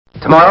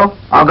Tomorrow,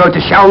 I'll go to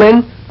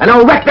Shaolin, and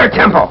I'll wreck their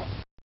temple.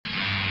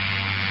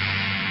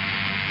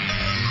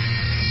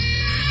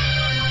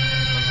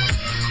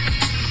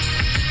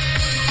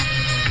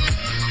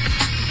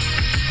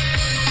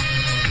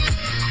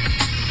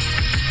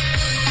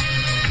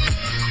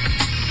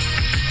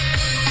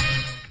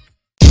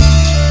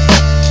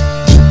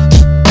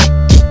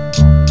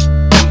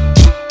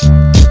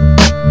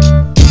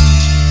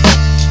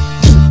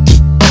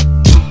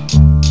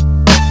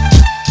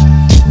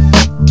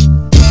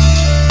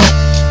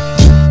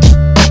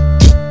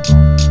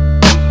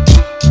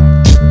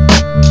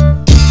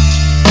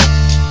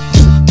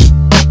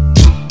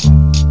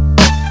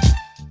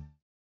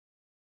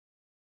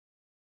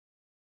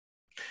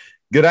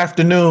 Good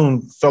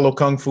afternoon, fellow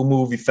Kung Fu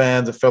movie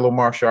fans and fellow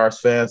martial arts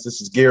fans.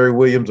 This is Gary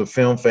Williams of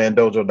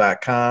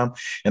FilmFanDojo.com,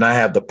 and I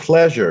have the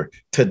pleasure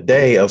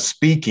today of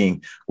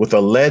speaking with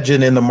a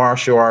legend in the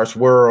martial arts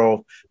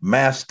world,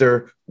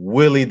 Master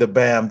Willie the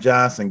Bam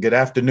Johnson. Good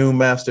afternoon,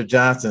 Master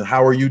Johnson.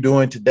 How are you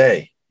doing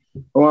today?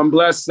 Oh, I'm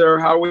blessed, sir.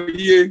 How are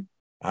you?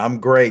 I'm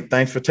great.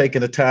 Thanks for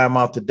taking the time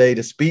out today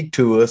to speak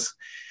to us.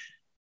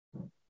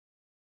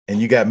 And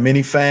you got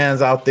many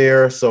fans out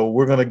there, so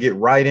we're going to get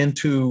right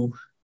into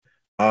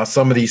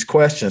some of these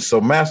questions. So,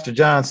 Master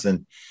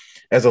Johnson,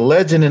 as a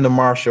legend in the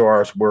martial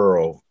arts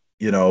world,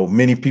 you know,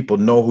 many people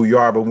know who you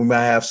are, but we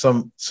might have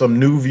some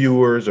new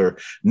viewers or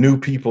new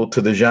people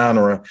to the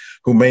genre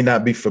who may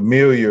not be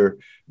familiar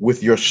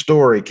with your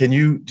story. Can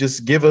you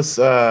just give us,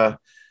 tell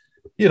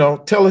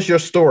us your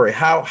story?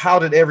 How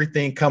did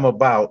everything come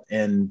about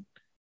and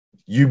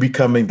you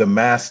becoming the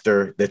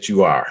master that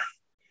you are?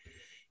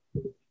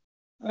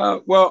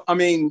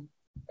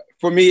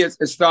 For me, it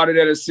started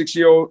at as a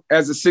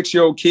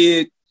 6-year-old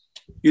kid,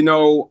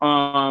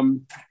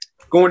 going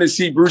to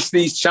see Bruce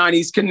Lee's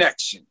Chinese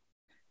Connection.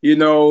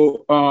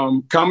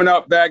 Coming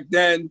up back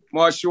then,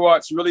 martial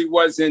arts really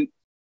wasn't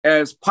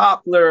as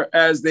popular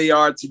as they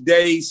are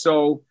today.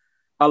 So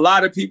a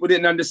lot of people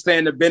didn't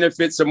understand the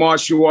benefits of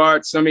martial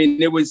arts. I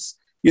mean, it was,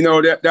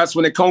 that's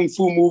when the Kung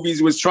Fu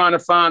movies was trying to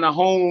find a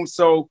home.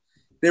 So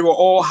they were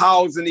all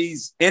housed in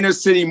these inner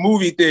city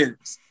movie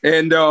theaters.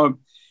 And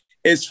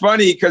it's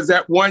funny because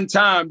at one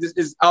time,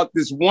 this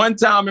one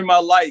time in my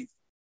life,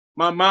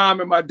 my mom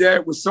and my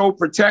dad were so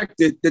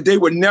protected that they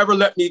would never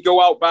let me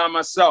go out by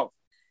myself.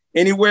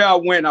 Anywhere I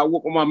went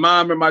with my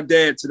mom and my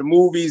dad to the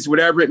movies,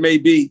 whatever it may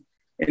be.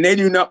 And they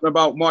knew nothing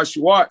about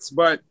martial arts.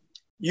 But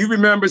you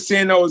remember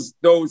seeing those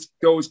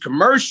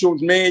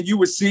commercials, man. You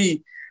would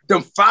see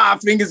them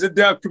 5 Fingers of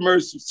Death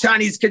commercials,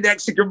 Chinese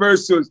Connection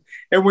commercials.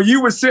 And when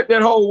you would sit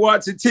at home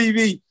watching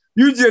TV,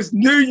 you just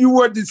knew you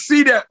wanted to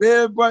see that,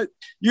 man. But,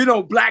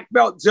 Black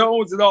Belt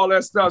Jones and all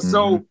that stuff.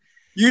 Mm-hmm.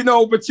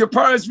 So, but your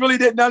parents really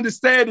didn't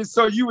understand it.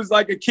 So you was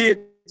like a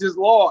kid just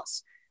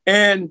lost.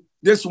 And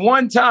this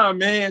one time,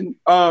 man,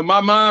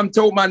 my mom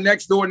told my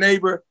next door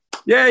neighbor,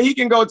 yeah, he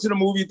can go to the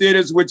movie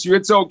theaters with you.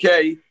 It's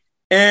okay.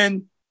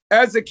 And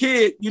as a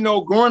kid,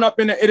 growing up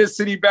in the inner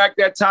city back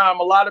that time,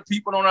 a lot of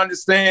people don't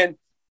understand.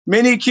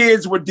 Many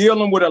kids were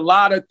dealing with a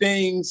lot of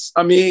things.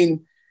 I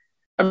mean,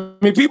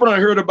 people don't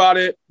heard about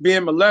it,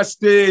 being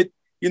molested,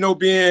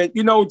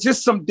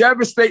 just some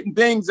devastating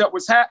things that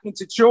was happening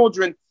to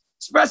children,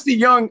 especially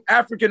young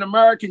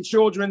African-American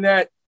children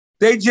that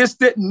they just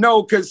didn't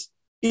know. Because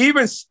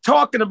even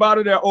talking about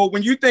it,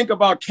 when you think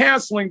about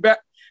counseling,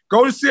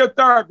 go to see a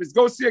therapist,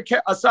 go see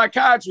a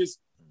psychiatrist,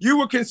 you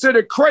were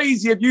considered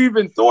crazy if you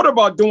even thought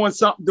about doing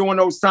something during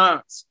those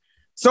times.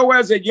 So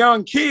as a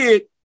young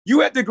kid,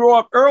 you had to grow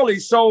up early.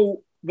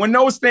 So when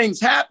those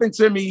things happened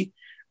to me,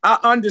 I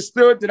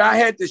understood that I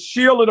had to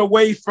shield it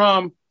away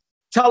from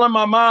telling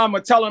my mom or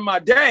telling my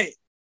dad.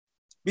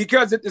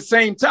 Because at the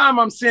same time,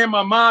 I'm seeing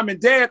my mom and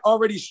dad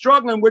already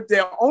struggling with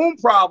their own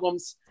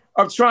problems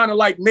of trying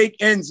to make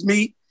ends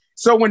meet.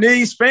 So when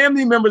these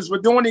family members were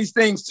doing these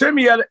things to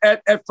me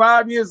at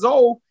 5 years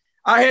old,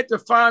 I had to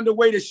find a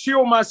way to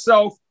shield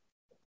myself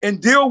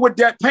and deal with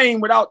that pain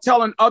without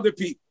telling other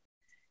people.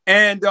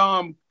 And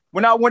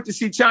when I went to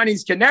see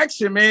Chinese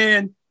Connection,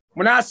 man,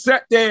 when I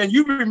sat there, and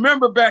you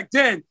remember back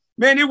then,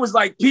 man, it was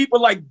like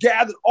people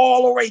gathered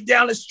all the way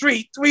down the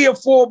street, 3 or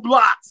 4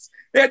 blocks.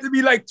 There had to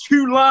be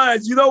 2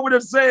 lines, you know what I'm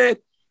saying?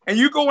 And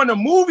you go in the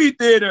movie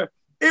theater,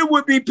 it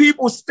would be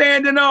people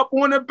standing up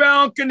on the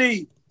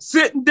balcony,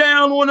 sitting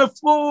down on the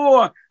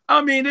floor.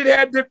 I mean,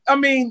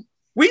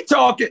 we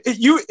talking,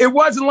 it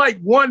wasn't like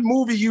one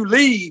movie you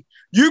leave.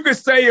 You could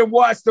stay and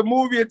watch the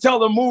movie until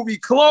the movie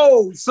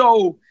closed.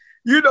 So,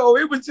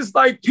 it was just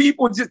like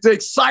people, just the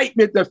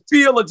excitement, the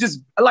feel of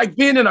just like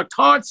being in a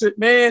concert,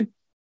 man.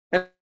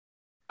 And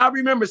I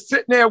remember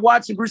sitting there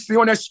watching Bruce Lee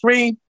on that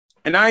screen,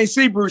 and I ain't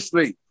see Bruce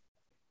Lee.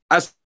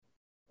 I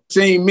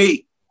seen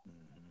me.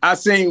 I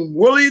seen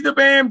Willie the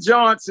Bam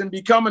Johnson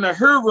becoming a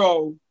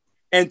hero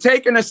and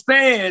taking a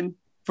stand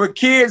for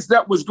kids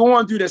that was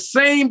going through the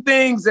same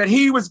things that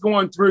he was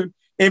going through,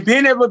 and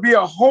being able to be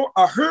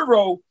a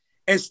hero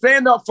and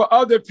stand up for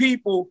other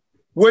people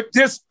with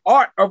this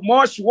art of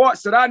martial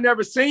arts that I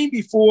never seen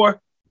before.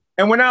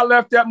 And when I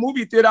left that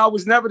movie theater, I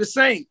was never the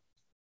same.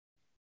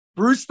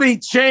 Bruce Lee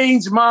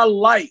changed my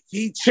life.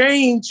 He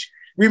changed.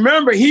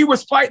 Remember, he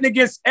was fighting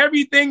against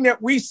everything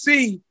that we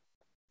see.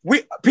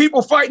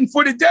 People fighting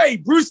for today.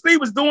 Bruce Lee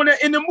was doing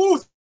that in the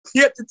movie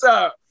at the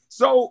time.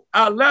 So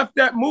I left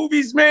that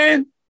movies,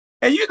 man.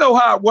 And you know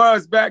how it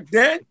was back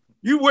then.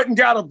 You wouldn't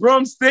got a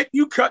broomstick.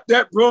 You cut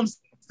that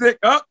broomstick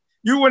up.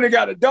 You wouldn't have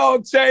got a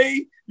dog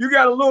chain. You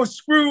got a little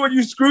screw and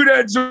you screw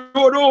that joint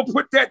on,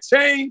 put that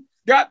chain,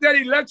 got that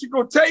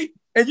electrical tape,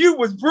 and you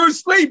was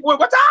Bruce Lee. Boy,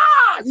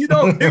 you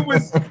know, it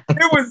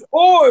was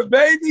on,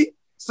 baby.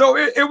 So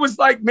it was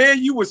like,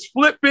 man, you was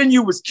flipping,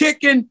 you was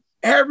kicking.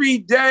 Every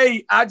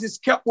day, I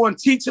just kept on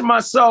teaching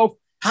myself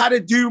how to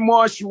do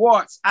martial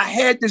arts. I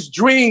had this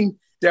dream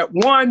that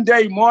one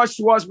day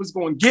martial arts was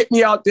going to get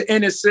me out the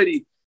inner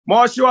city.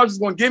 Martial arts was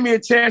going to give me a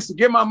chance to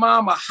give my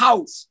mom a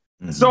house.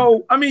 Mm-hmm.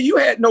 So, I mean, you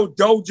had no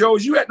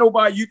dojos. You had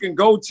nobody you can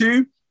go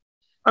to.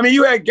 I mean,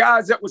 you had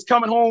guys that was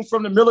coming home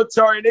from the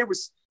military. And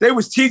they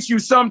was teaching you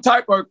some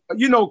type of,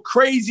 you know,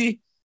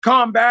 crazy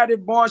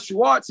combative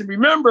martial arts. And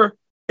remember,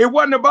 it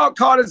wasn't about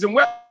carters and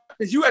weapons.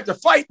 You had to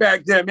fight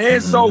back then,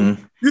 man. So,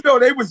 you know,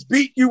 they was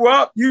beat you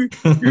up. You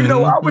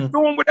know, I was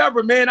doing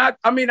whatever, man.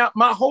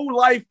 My whole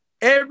life,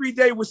 every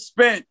day was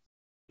spent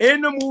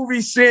in the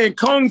movies, seeing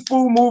kung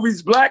fu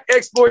movies, black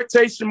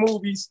exploitation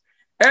movies,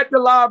 at the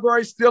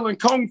library stealing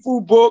kung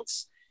fu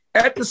books,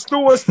 at the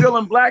store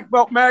stealing Black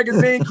Belt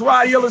magazine,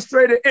 Karate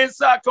Illustrated,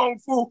 Inside Kung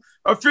Fu,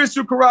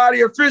 Official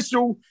Karate,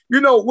 Official, you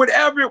know,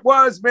 whatever it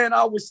was, man,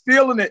 I was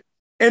stealing it.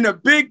 And the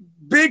big,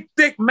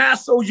 thick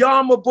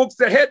Masoyama books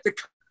that had the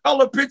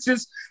color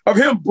pictures of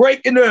him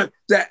breaking the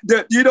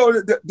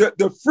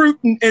fruit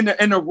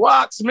and the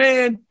rocks,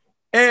 man.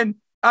 And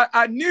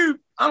I knew,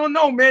 I don't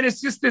know, man,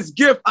 it's just this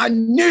gift. I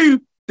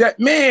knew that,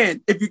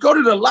 man, if you go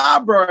to the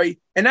library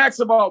and ask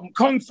about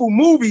Kung Fu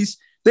movies,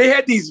 they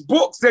had these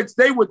books that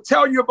they would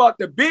tell you about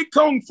the big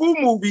Kung Fu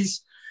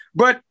movies.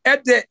 But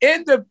at the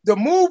end of the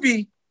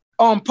movie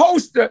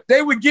poster,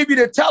 they would give you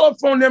the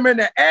telephone number and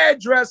the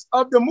address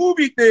of the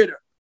movie theater.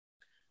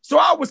 So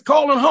I was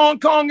calling Hong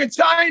Kong and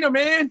China,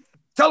 man,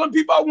 telling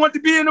people I wanted to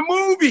be in the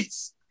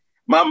movies.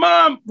 My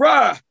mom,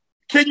 bruh,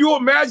 can you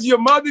imagine your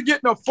mother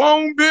getting a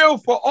phone bill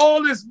for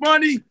all this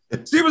money?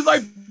 She was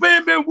like,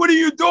 man, what are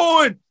you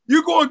doing?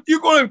 You're going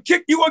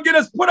to get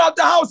us put out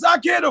the house. I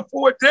can't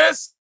afford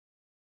this.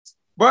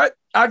 But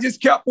I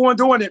just kept on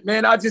doing it,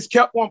 man. I just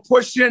kept on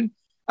pushing.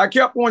 I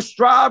kept on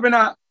striving.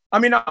 I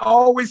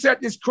always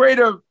had this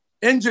creative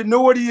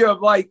ingenuity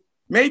of like,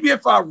 maybe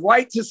if I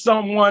write to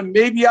someone,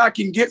 maybe I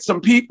can get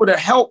some people to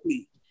help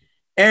me.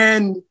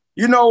 And,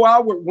 you know, I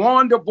would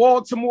wander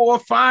Baltimore,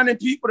 finding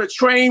people to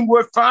train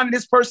with, finding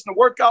this person to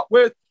work out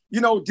with,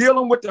 you know,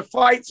 dealing with the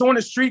fights on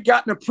the street,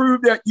 gotten to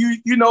prove that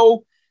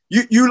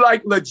you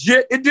like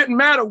legit. It didn't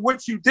matter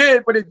what you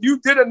did, but if you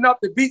did enough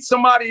to beat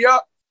somebody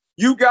up,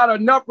 you got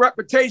enough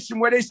reputation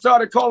where they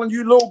started calling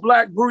you Little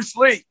Black Bruce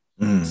Lee.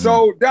 Mm-hmm.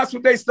 So that's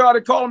what they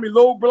started calling me,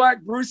 Little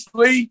Black Bruce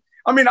Lee.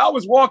 I mean, I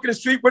was walking the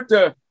street with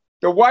the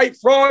white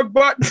frog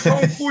button,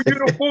 Kung Fu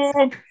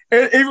uniform,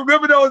 and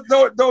remember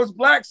those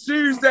black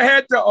shoes that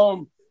had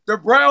the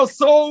brown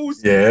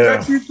soles. Yeah.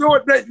 That you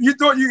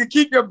thought you could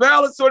keep your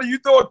balance, or you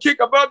throw a kick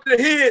above the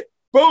head,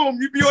 boom,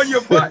 you be on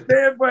your butt,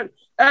 man. But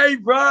hey,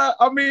 bro,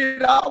 I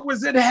mean, I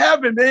was in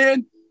heaven,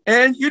 man.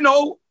 And you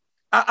know,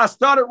 I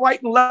started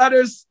writing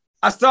letters.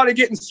 I started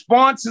getting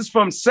sponsors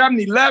from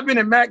 7-Eleven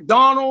and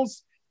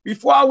McDonald's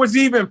before I was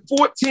even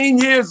 14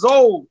 years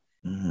old.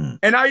 Mm-hmm.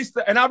 And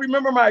I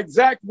remember my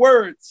exact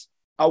words.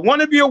 I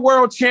want to be a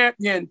world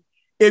champion.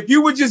 If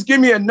you would just give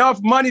me enough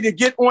money to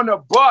get on a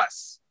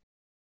bus,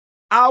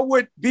 I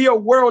would be a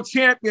world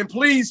champion.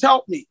 Please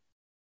help me.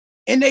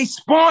 And they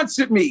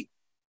sponsored me.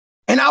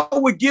 And I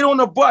would get on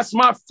a bus.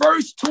 My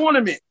first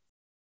tournament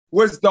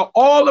was the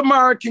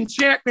All-American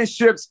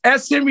Championships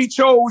S. Henry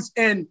chose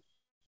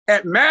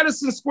at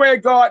Madison Square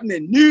Garden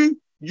in New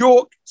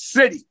York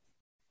City.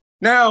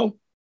 Now,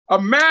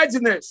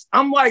 imagine this.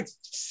 I'm like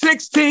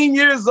 16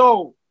 years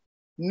old.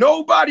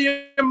 Nobody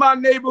in my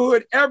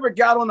neighborhood ever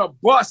got on a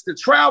bus to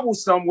travel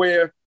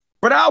somewhere,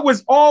 but I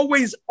was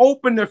always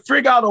open to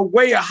figure out a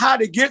way of how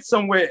to get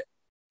somewhere.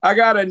 I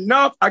got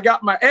enough. I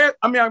got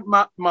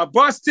my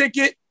bus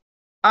ticket.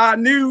 I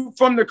knew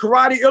from the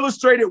Karate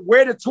Illustrated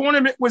where the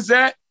tournament was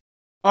at.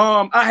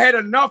 I had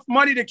enough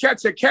money to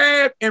catch a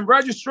cab and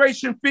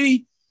registration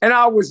fee, and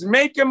I was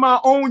making my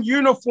own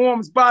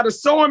uniforms by the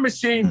sewing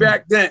machine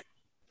back then.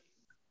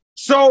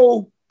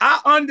 So I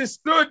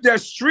understood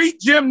that street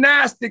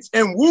gymnastics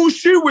and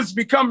wushu was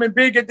becoming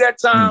big at that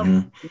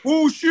time. Mm-hmm.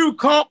 Wushu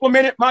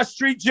complemented my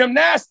street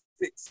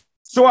gymnastics.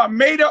 So I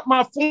made up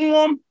my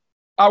form.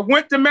 I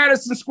went to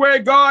Madison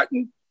Square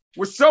Garden,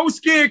 was so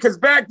scared because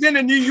back then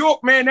in New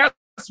York, man,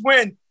 that's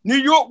when New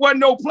York wasn't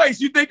no place.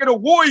 You think of the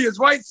Warriors,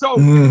 right? So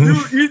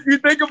you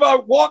think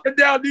about walking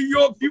down New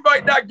York, you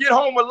might not get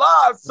home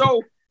alive.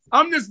 So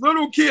I'm this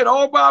little kid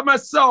all by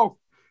myself,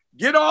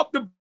 get off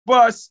the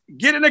bus,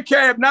 get in a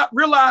cab, not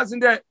realizing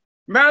that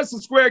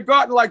Madison Square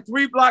Garden like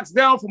 3 blocks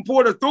down from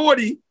Port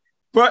Authority.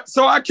 But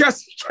so I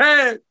catch the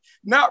cab,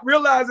 not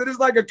realizing it's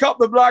like a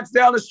couple of blocks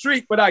down the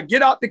street. But I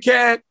get out the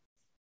cab,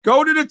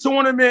 go to the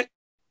tournament.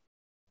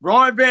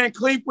 Ron Van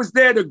Cleef was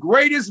there. The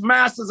greatest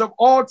masters of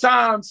all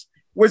times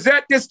was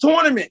at this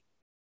tournament.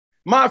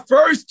 My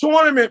first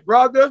tournament,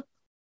 brother,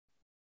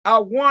 I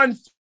won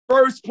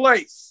first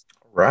place.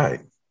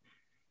 Right.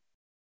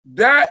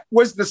 That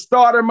was the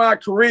start of my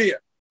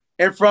career.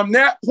 And from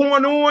that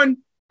point on,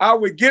 I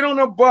would get on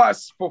a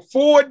bus for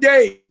 4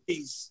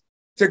 days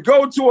to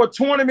go to a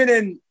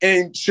tournament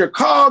in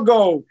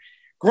Chicago,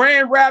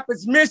 Grand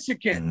Rapids,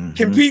 Michigan,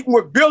 competing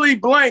with Billy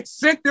Blank,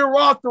 Cynthia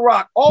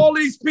Rothrock, all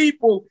these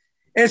people.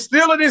 And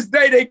still to this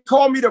day, they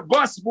call me the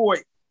bus boy.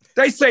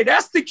 They say,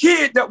 that's the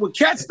kid that would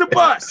catch the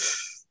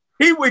bus.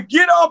 He would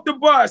get off the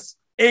bus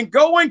and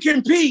go and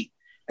compete.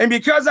 And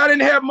because I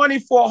didn't have money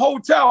for a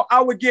hotel,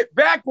 I would get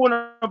back on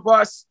a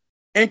bus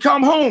and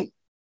come home.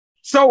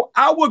 So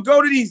I would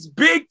go to these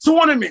big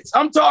tournaments.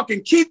 I'm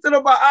talking Keith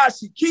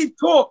Inubayashi, Keith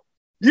Cook,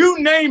 you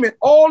name it,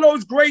 all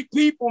those great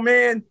people,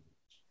 man.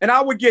 And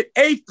I would get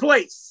 8th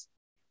place.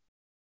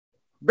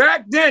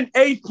 Back then,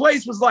 8th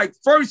place was like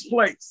first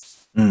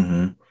place.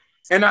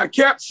 And I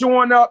kept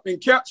showing up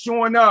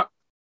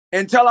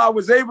until I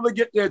was able to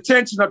get the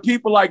attention of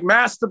people like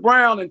Master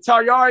Brown and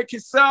Tayari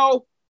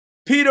Cassell,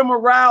 Peter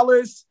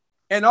Morales,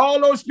 and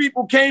all those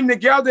people came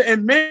together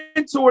and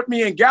mentored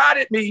me and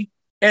guided me.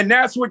 And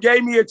that's what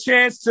gave me a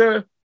chance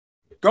to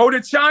go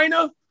to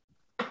China,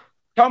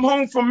 come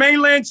home from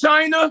mainland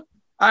China.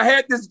 I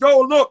had this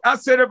goal. Look, I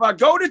said, if I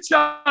go to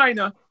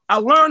China, I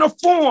learn a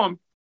form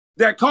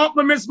that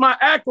complements my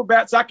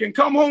acrobats, I can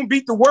come home,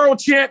 beat the world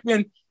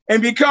champion,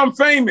 and become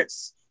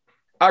famous.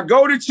 I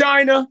go to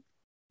China,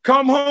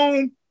 come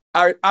home.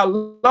 I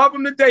love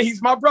him today.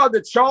 He's my brother,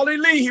 Charlie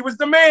Lee. He was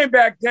the man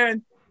back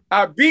then.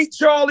 I beat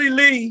Charlie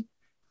Lee,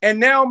 and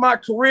now my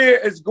career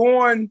is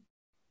going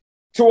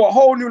to a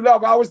whole new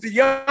level. I was the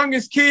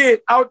youngest kid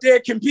out there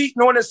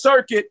competing on the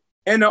circuit,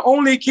 and the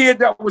only kid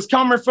that was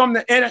coming from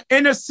the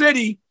inner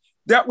city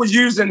that was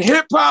using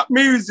hip-hop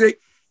music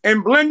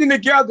and blending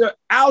together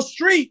our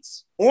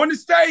streets on the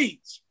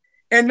stage.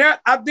 And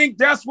that, I think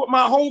that's what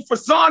my whole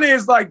persona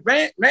is like,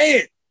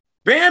 man,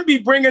 Bambi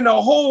bringing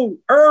the whole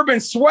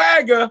urban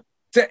swagger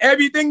to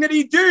everything that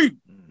he do.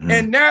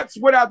 And that's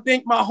what I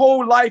think my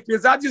whole life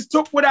is. I just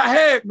took what I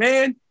had,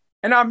 man,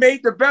 and I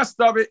made the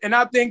best of it. And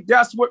I think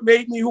that's what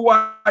made me who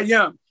I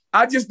am.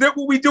 I just did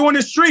what we do in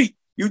the street.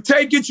 You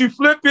take it, you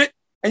flip it,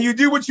 and you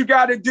do what you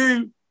got to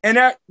do.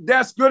 And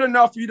that's good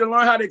enough for you to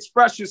learn how to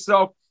express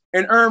yourself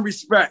and earn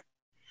respect.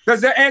 Does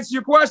that answer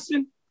your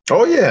question?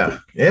 Oh yeah.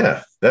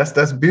 Yeah.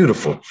 That's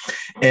beautiful.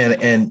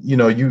 And you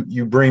know,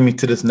 you bring me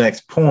to this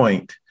next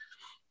point.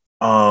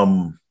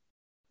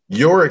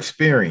 Your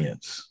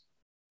experience,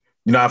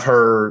 you know, I've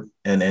heard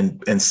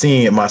and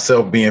seen it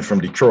myself being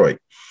from Detroit,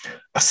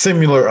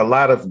 a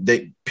lot of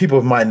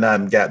people might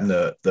not have gotten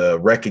the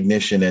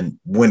recognition and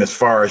went as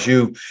far as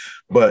you,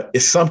 but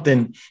it's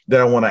something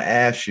that I want to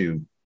ask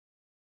you.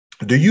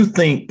 Do you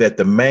think that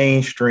the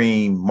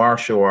mainstream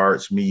martial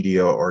arts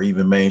media or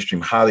even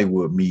mainstream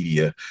Hollywood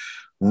media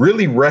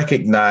really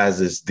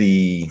recognizes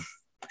the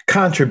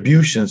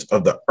contributions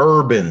of the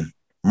urban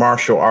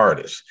martial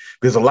artists?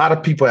 Because a lot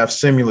of people have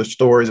similar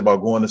stories about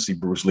going to see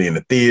Bruce Lee in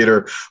the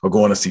theater or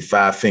going to see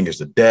Five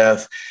Fingers of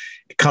Death,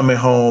 coming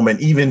home,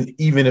 and even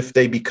if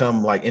they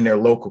become like in their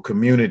local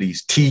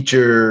communities,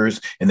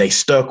 teachers, and they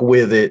stuck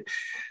with it.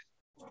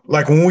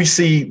 Like when we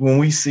see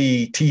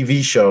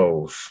TV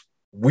shows,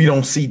 we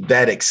don't see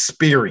that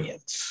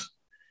experience.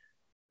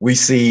 We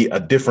see a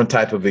different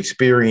type of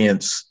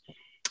experience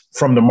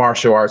from the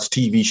martial arts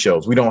TV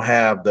shows. We don't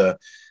have the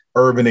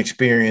urban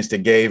experience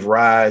that gave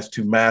rise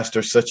to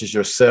masters such as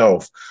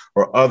yourself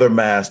or other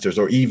masters,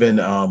 or even,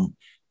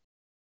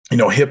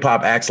 hip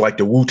hop acts like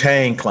the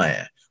Wu-Tang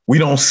Clan. We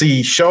don't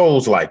see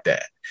shows like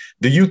that.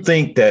 Do you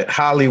think that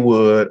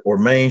Hollywood or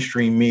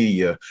mainstream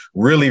media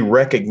really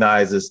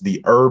recognizes the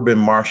urban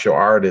martial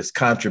artist's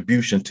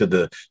contribution to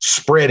the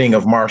spreading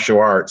of martial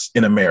arts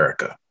in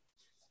America?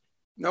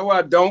 No,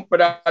 I don't.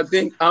 But I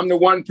think I'm the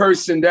one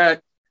person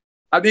that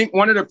I think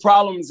one of the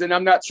problems, and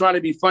I'm not trying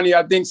to be funny,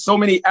 I think so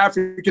many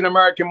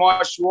African-American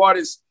martial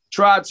artists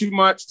try too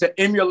much to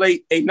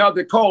emulate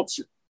another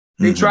culture.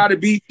 They try to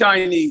be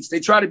Chinese. They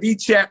try to be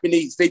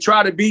Japanese. They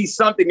try to be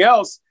something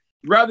else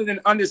rather than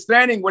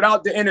understanding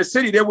without the inner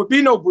city, there would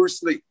be no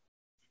Bruce Lee.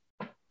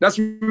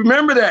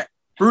 Remember that.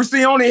 Bruce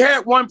Lee only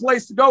had one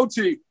place to go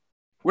to.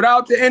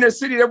 Without the inner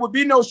city, there would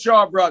be no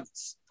Shaw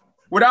Brothers.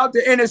 Without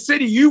the inner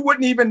city, you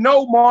wouldn't even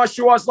know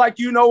martial arts like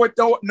you know it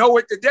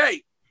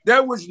today.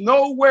 There was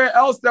nowhere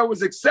else that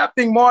was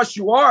accepting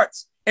martial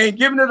arts and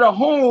giving it a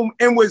home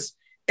and made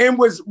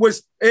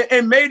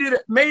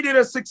it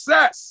a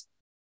success.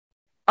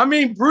 I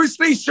mean, Bruce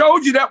Lee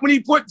showed you that when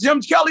he put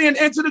Jim Kelly in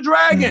Enter the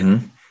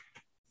Dragon.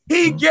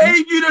 He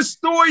gave you the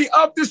story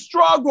of the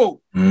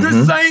struggle,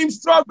 the same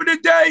struggle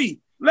today.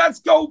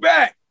 Let's go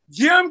back.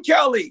 Jim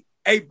Kelly,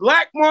 a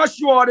black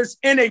martial artist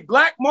in a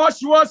black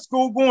martial arts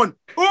school going,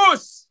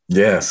 us.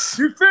 Yes.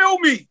 You feel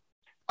me?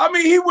 I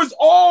mean, he was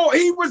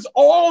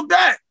all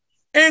that.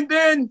 And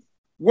then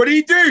what did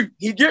he do?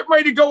 He get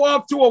ready to go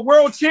off to a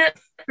world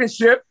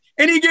championship.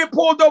 and he get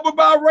pulled over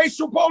by a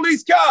racial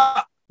police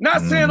cop.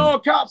 Not saying all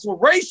cops were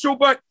racial,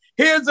 but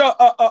here's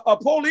a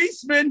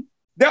policeman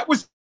that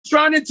was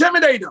trying to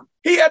intimidate him.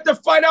 He had to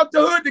fight out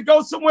the hood to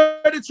go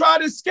somewhere to try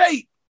to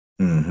escape.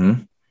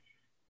 Mm-hmm.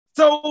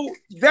 So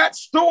that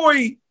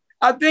story,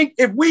 I think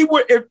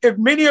if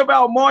many of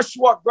our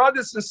martial art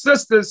brothers and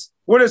sisters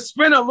would have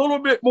spent a little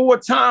bit more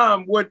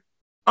time with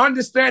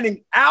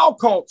understanding our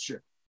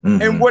culture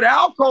and what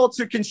our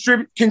culture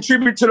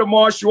contribute to the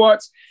martial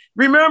arts.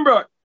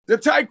 Remember, the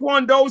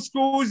Taekwondo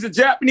schools, the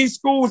Japanese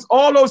schools,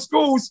 all those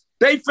schools,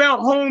 they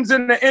found homes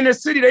in the inner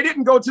city. They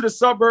didn't go to the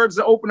suburbs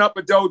to open up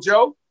a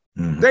dojo.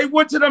 They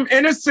went to them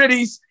inner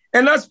cities.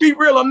 And let's be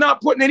real, I'm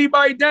not putting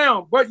anybody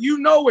down, but you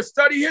know, with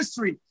study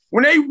history,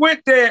 when they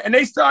went there and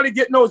they started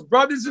getting those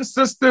brothers and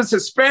sisters,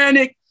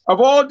 Hispanic, of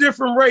all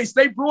different race,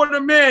 they brought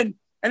them in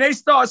and they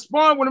started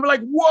sparring with them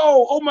like,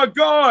 whoa, oh my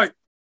God.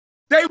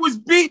 They was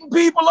beating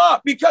people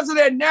up because of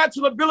their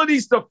natural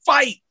abilities to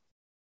fight.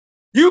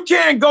 You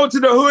can't go to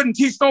the hood and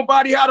teach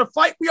nobody how to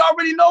fight. We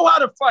already know how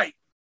to fight.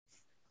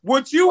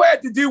 What you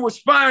had to do was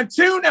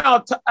fine-tune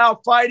our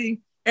fighting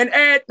and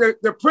add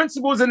the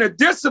principles and the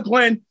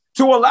discipline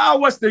to allow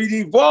us to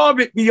evolve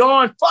it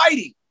beyond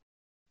fighting.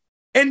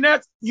 And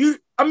that's you.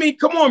 I mean,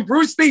 come on,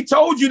 Bruce Lee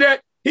told you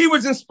that he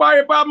was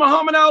inspired by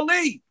Muhammad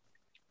Ali.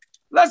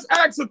 Let's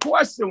ask a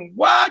question.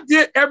 Why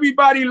did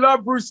everybody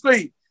love Bruce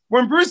Lee?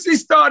 When Bruce Lee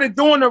started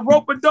doing the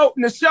rope-a-dope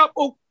and the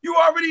shuffle, you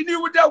already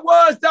knew what that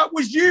was. That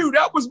was you.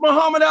 That was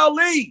Muhammad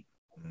Ali.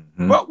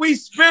 But we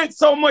spent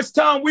so much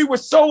time, we were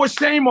so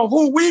ashamed of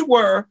who we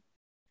were.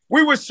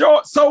 We were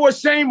so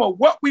ashamed of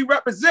what we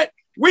represent.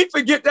 We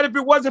forget that if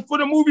it wasn't for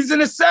the movies in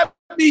the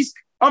 70s,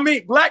 I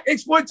mean, black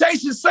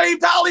exploitation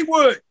saved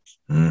Hollywood.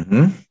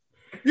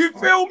 You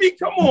feel me?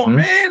 Come on,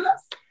 man.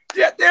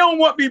 They don't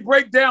want me to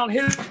break down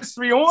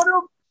history on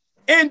them.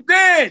 And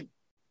then,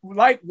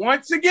 like,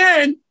 once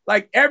again,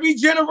 like every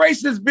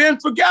generation has been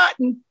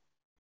forgotten,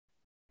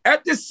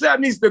 at the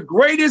 70s, the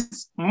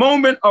greatest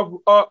moment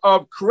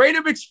of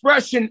creative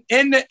expression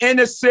in the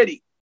inner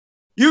city.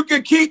 You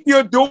could keep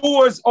your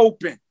doors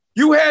open.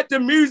 You had the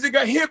music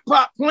of hip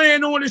hop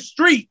playing on the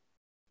street.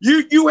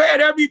 You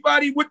had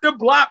everybody with the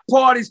block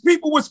parties.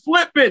 People was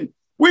flipping.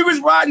 We was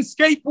riding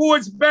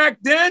skateboards back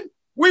then.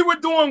 We were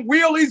doing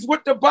wheelies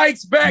with the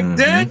bikes back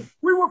then.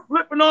 We were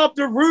flipping off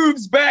the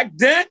roofs back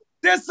then.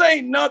 This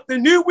ain't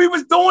nothing new. We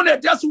was doing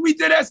that. That's what we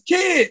did as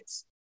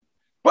kids.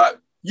 But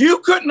you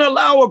couldn't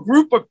allow a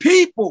group of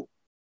people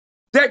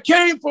that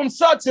came from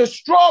such a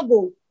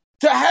struggle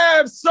to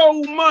have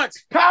so much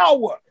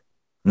power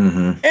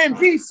and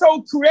be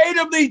so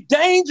creatively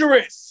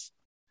dangerous.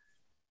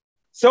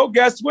 So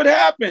guess what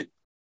happened?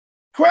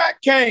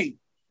 Crack came.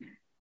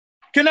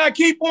 Can I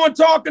keep on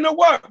talking or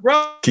what,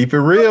 bro? Keep it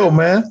real,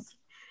 man.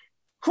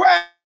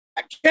 Crack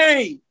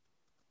came.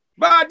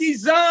 By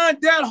design,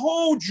 that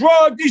whole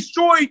drug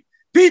destroyed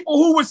people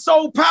who were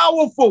so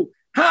powerful.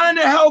 How in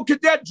the hell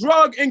could that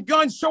drug and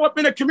guns show up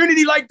in a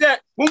community like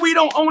that when we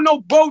don't own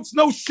no boats,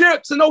 no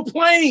ships, and no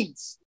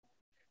planes?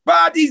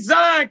 By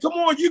design, come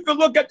on, you can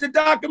look at the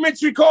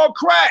documentary called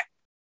Crack.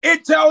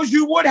 It tells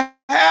you what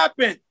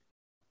happened.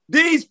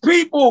 These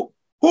people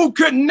who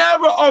could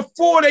never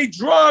afford a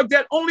drug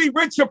that only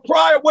Richard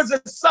Pryor was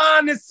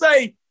assigned to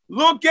say,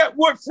 look at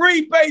what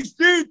free base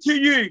do to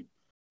you.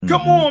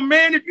 Come on,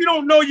 man, if you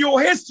don't know your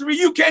history,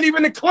 you can't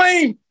even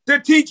claim to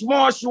teach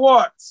martial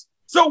arts.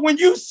 So when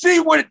you see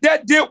what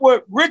that did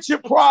with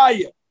Richard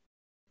Pryor,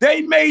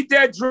 they made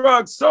that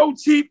drug so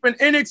cheap and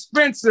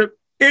inexpensive,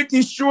 it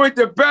destroyed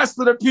the best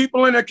of the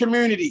people in the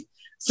community.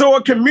 So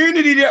a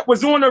community that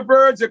was on the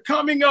verge of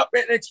coming up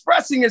and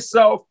expressing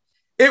itself,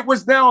 it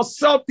was now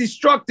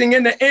self-destructing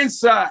in the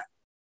inside.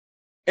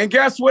 And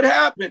guess what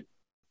happened?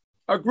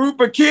 A group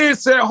of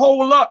kids said,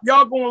 hold up,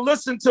 y'all gonna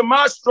listen to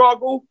my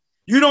struggle.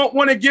 You don't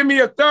want to give me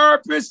a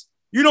therapist.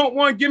 You don't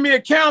want to give me a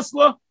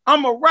counselor.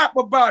 I'm a rap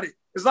about it.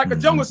 It's like a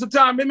jungle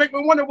sometimes. It make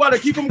me wonder why they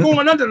keep them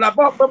going under. Like,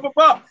 bop, bop, bop,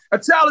 bop. A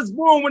child is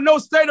born with no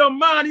state of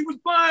mind. He was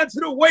blind to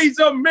the ways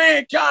of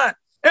mankind.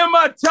 Am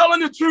I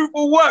telling the truth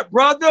or what,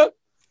 brother?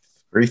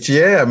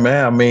 Yeah,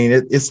 man. I mean,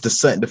 it's the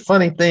same. The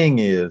funny thing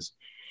is,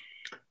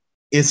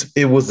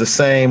 it was the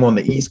same on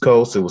the East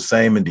Coast. It was the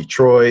same in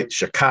Detroit,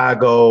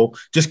 Chicago.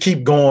 Just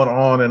keep going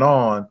on and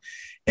on.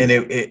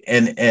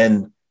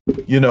 And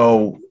you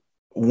know,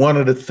 one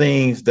of the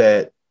things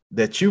that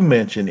you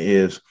mentioned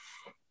is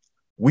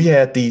we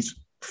had these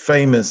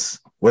famous,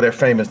 well, they're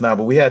famous now,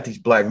 but we had these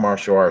Black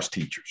martial arts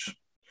teachers.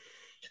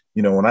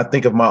 You know, when I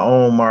think of my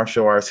own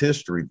martial arts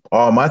history,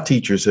 all my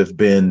teachers have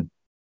been,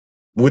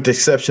 with the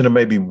exception of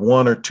maybe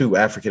one or two,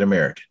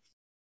 African-American.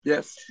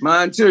 Yes,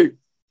 mine too.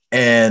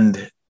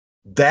 And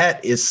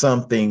that is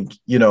something,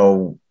 you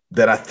know,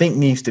 that I think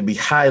needs to be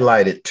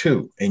highlighted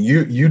too. And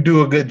you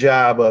do a good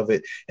job of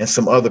it and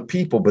some other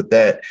people, but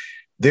that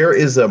there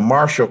is a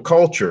martial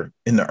culture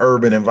in the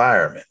urban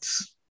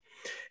environments.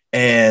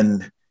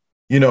 And,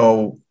 you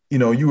know, you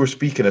know, you were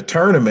speaking of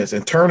tournaments,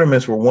 and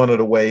tournaments were one of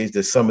the ways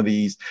that some of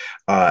these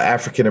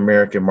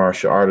African-American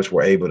martial artists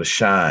were able to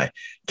shine.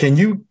 Can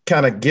you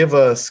kind of give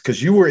us,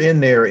 because you were in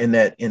there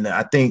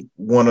I think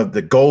one of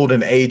the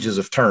golden ages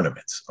of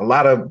tournaments. A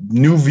lot of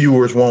new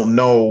viewers won't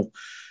know,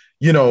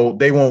 you know,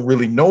 they won't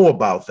really know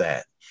about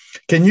that.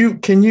 Can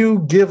you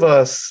give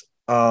us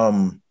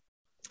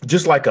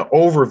just like an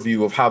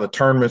overview of how the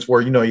tournaments were?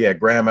 You know, you had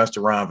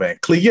Grandmaster Ron Van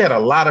Cleef. You had a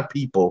lot of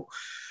people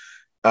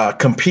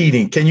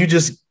competing. Can you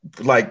just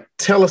like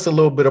tell us a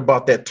little bit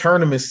about that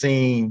tournament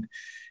scene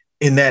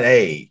in that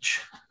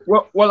age?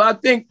 Well, I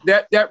think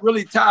that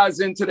really ties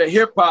into the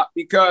hip hop,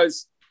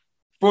 because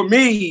for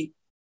me,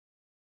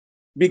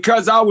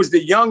 because I was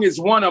the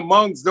youngest one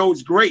amongst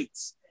those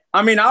greats.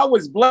 I mean, I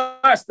was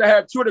blessed to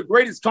have two of the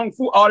greatest Kung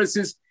Fu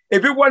artists.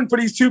 If it wasn't for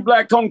these two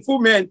black Kung Fu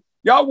men,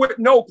 y'all wouldn't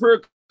know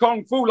pure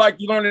Kung Fu like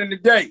you learn in the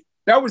day.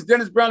 That was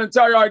Dennis Brown and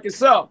Tariq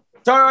Cassell.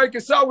 Tariq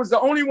Cassell was the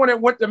only one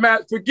that went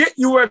to forget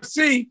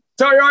UFC.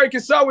 Tariq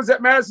Cassell was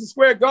at Madison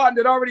Square Garden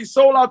that already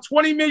sold out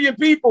 20 million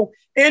people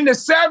in the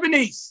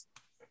 70s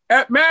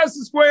at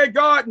Madison Square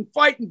Garden,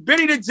 fighting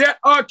Benny the Jet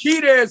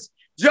Arquez,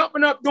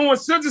 jumping up, doing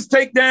scissors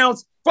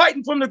takedowns,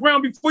 fighting from the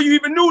ground before you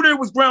even knew there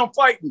was ground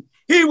fighting.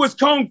 He was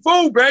Kung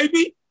Fu,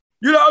 baby.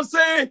 You know what I'm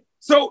saying?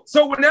 So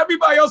when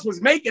everybody else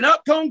was making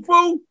up Kung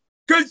Fu,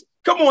 because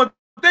come on,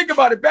 think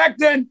about it. Back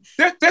then,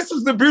 this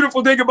is the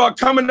beautiful thing about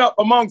coming up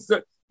amongst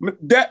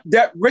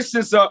that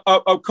richness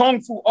of Kung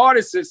Fu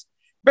artists.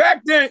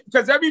 Back then,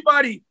 because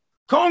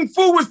Kung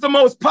Fu was the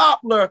most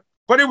popular,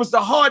 but it was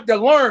the hard to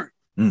learn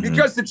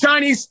because the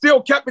Chinese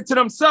still kept it to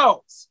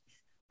themselves.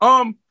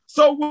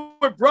 So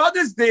what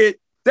brothers did,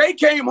 they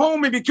came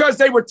home, and because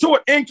they were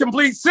taught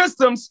incomplete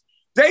systems,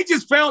 they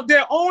just found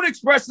their own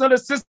expression of the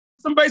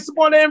system based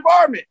upon their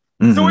environment.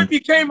 So it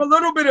became a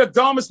little bit of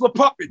Thomas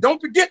LaPuppet. Don't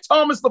forget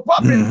Thomas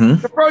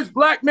LaPuppet, the first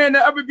black man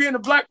to ever be in the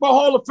Black Belt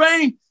Hall of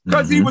Fame,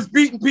 because he was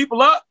beating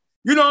people up.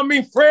 You know what I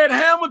mean? Fred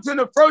Hamilton,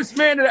 the first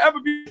man to ever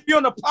be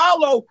on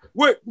Apollo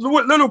with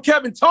little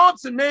Kevin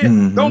Thompson,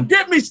 man. Don't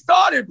get me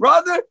started,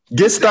 brother.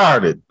 Get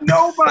started. You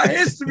know my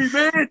history,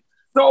 man.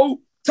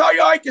 So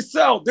Tariq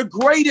Cassell, the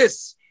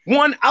greatest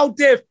one out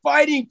there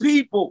fighting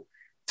people.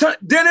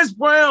 Dennis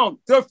Brown,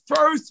 the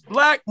first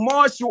black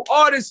martial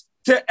artist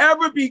to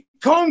ever be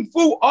Kung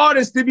Fu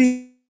artist, to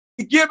be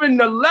given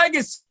the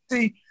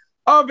legacy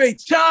of a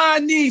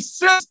Chinese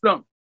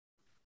system.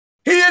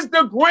 He is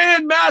the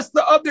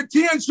grandmaster of the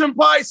Tien Shin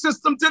Pai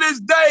system to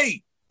this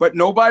day, but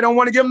nobody don't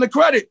want to give him the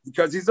credit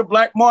because he's a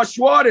black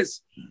martial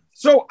artist.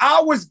 So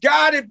I was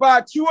guided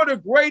by two of the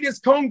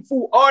greatest Kung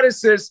Fu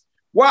artists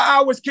while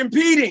I was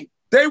competing.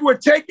 They were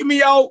taking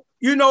me out,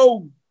 you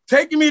know,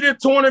 taking me to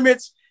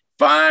tournaments,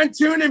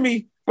 fine-tuning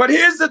me. But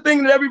here's the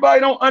thing that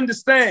everybody don't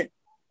understand.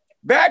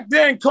 Back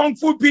then, Kung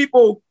Fu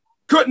people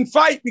couldn't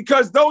fight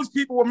because those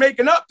people were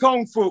making up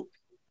Kung Fu.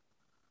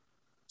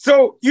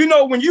 So, you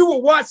know, when you would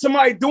watch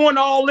somebody doing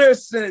all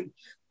this and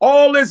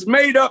all this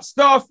made up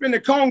stuff in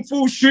the Kung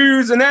Fu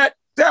shoes and that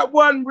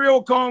wasn't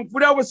real Kung Fu.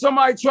 That was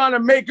somebody trying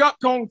to make up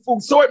Kung Fu.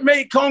 So it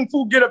made Kung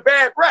Fu get a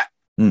bad rap.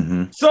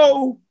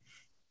 So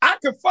I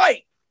could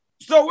fight.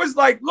 So it's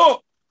like,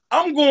 look,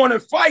 I'm going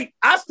to fight.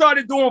 I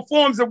started doing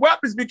forms of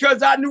weapons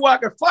because I knew I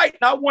could fight.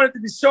 And I wanted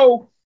to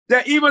show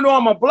that even though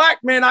I'm a black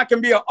man, I can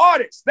be an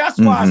artist. That's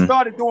why I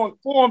started doing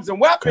forms and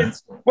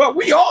weapons. But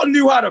we all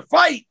knew how to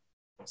fight.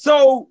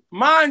 So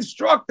my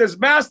instructors,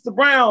 Master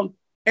Brown,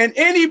 and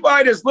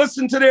anybody that's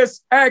listened to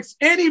this, ask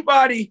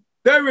anybody,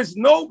 there is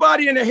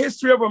nobody in the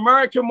history of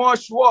American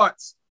martial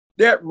arts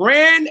that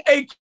ran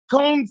a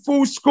Kung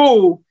Fu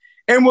school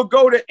and would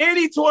go to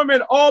any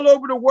tournament all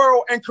over the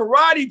world, and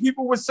karate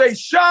people would say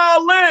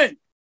Shaolin,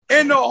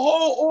 and the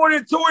whole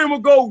auditorium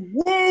would go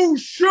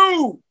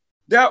Wushu.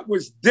 That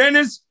was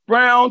Dennis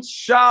Brown's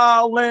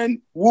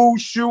Shaolin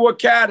Wushu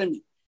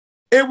Academy.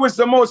 It was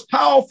the most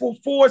powerful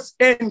force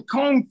in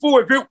Kung Fu.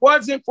 If it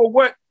wasn't for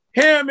what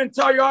him and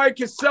Tariq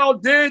Cassell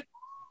did,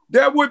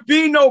 there would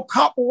be no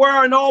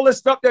capoeira and all this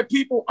stuff that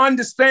people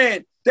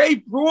understand. They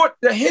brought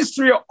the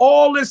history of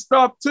all this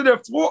stuff to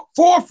the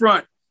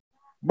forefront.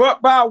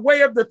 But by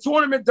way of the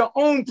tournament, the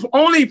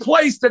only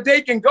place that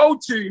they can go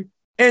to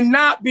and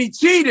not be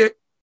cheated,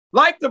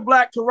 like the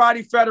Black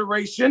Karate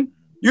Federation,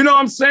 you know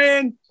what I'm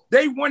saying?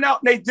 They went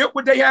out and they did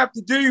what they have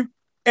to do,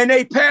 and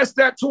they passed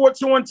that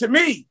torch on to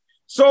me.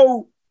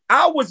 So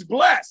I was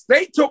blessed.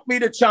 They took me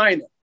to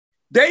China.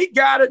 They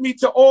guided me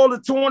to all the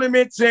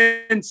tournaments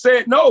and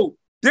said, no,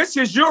 this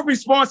is your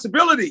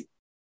responsibility.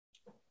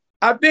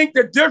 I think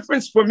the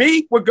difference for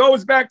me, what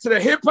goes back to the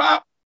hip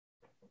hop,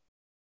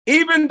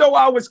 even though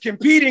I was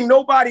competing,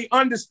 nobody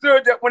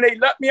understood that when they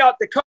let me out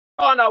the car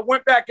and I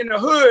went back in the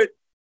hood,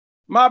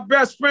 my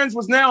best friends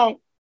was now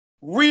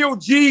real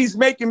G's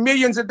making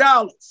millions of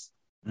dollars.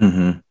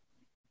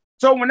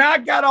 So when I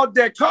got out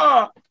that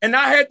car and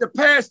I had to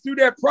pass through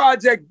that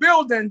project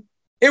building,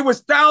 it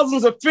was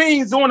thousands of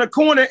fiends on the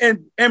corner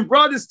and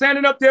brothers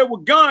standing up there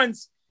with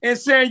guns and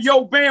saying,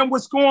 yo, Bam,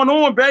 what's going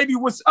on, baby?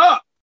 What's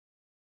up?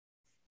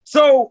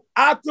 So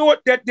I thought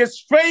that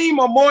this fame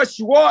of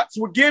martial arts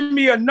would give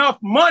me enough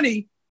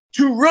money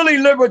to really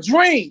live a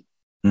dream.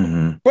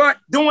 Mm-hmm. But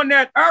during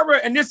that era,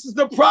 and this is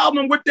the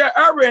problem with that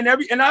era,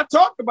 and I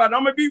talked about it,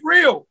 I'm gonna be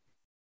real.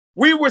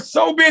 We were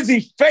so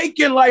busy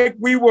faking like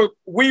we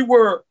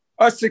were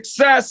a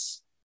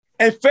success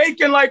and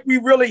faking like we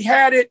really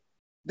had it,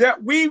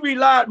 that we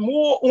relied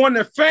more on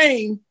the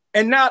fame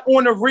and not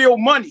on the real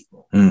money.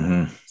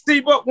 Mm-hmm.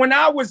 See, but when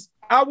I was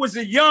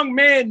a young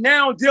man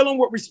now dealing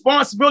with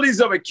responsibilities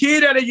of a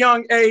kid at a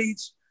young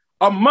age,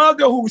 a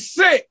mother who's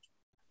sick,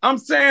 I'm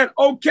saying,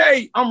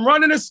 okay, I'm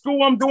running a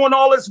school, I'm doing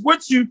all this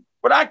with you,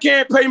 but I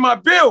can't pay my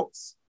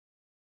bills.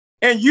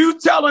 And you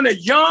telling a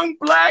young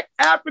Black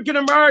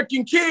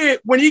African-American kid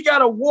when he got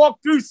to walk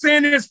through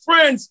seeing his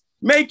friends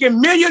making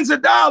millions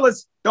of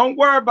dollars, don't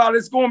worry about it,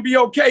 it's going to be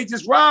okay,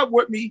 just ride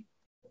with me.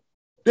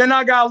 Then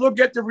I got to look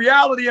at the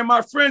reality of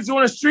my friends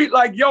on the street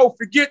like, yo,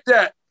 forget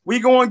that,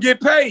 we going to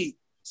get paid.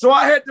 So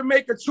I had to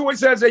make a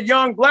choice as a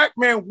young Black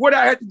man, what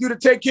I had to do to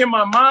take care of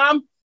my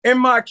mom and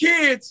my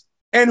kids,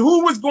 and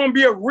who was going to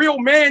be a real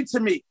man to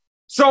me.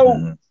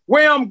 So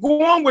where I'm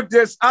going with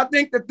this, I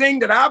think the thing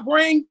that I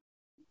bring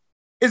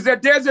is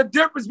that there's a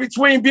difference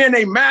between being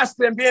a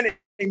master and being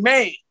a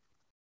man.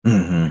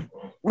 Mm-hmm.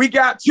 We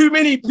got too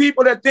many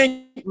people that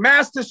think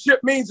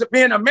mastership means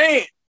being a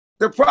man.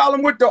 The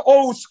problem with the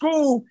old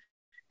school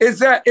is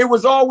that it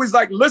was always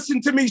like,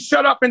 listen to me,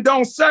 shut up and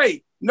don't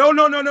say.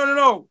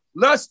 No.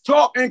 Let's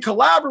talk and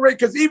collaborate,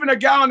 because even a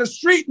guy on the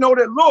street know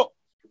that, look,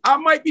 I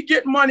might be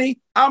getting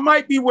money, I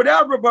might be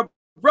whatever, but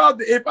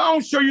brother, if I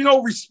don't show you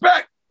no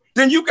respect,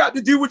 then you got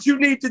to do what you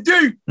need to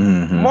do.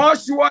 Mm-hmm.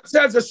 Martial arts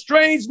has a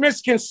strange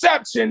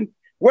misconception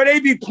where they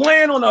be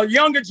playing on a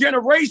younger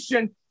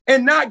generation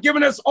and not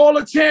giving us all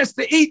a chance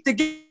to eat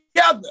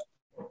together.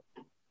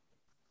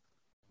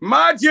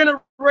 My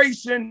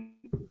generation,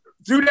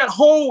 through that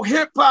whole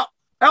hip hop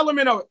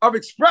element of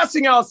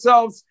expressing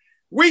ourselves,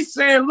 we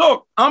saying,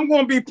 look, I'm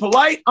going to be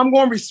polite, I'm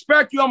going to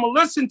respect you, I'm going to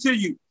listen to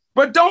you,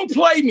 but don't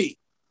play me.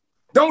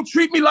 Don't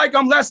treat me like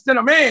I'm less than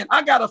a man.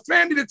 I got a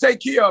family to take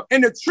care of.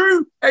 And the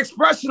true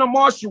expression of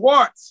martial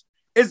arts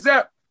is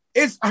that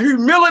it's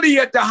humility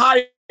at the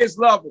highest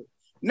level,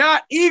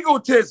 not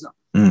egotism.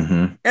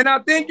 Mm-hmm. And I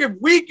think if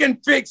we can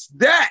fix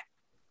that,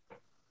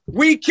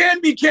 we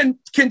can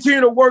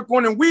continue to work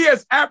on it. And we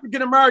as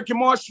African-American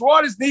martial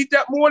artists need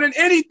that more than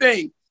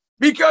anything,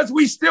 because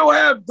we still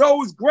have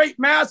those great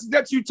masters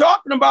that you're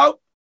talking about.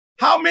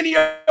 How many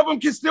of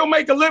them can still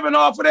make a living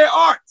off of their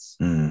arts?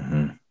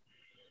 Mm-hmm.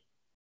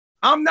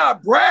 I'm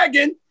not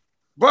bragging,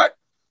 but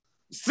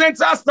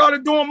since I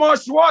started doing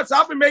martial arts,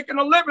 I've been making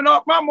a living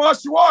off my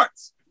martial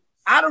arts.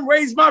 I done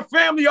raised my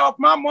family off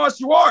my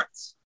martial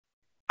arts.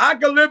 I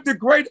can live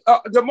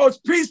the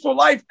most peaceful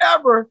life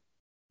ever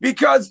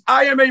because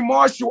I am a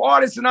martial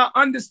artist and I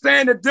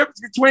understand the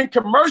difference between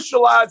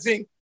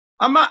commercializing.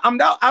 I'm not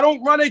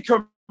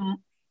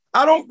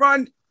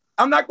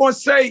going to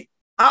say,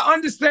 I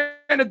understand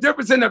the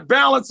difference in the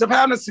balance of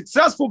having a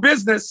successful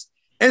business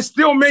and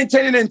still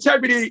maintaining the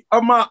integrity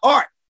of my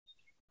art.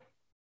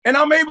 And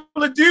I'm able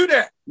to do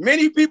that.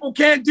 Many people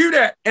can't do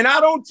that. And I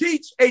don't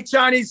teach a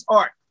Chinese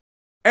art.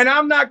 And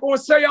I'm not going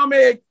to say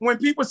when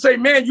people say,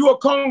 man, you a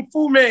Kung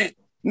Fu man.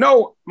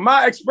 No,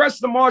 my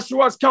expression of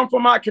martial arts come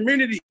from my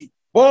community,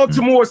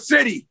 Baltimore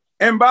City.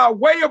 And by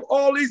way of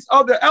all these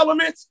other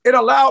elements, it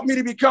allowed me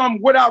to become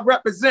what I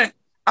represent.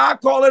 I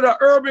call it an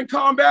urban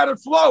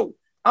combative flow.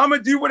 I'm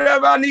going to do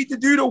whatever I need to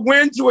do to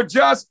win, to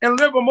adjust, and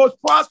live a most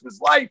prosperous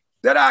life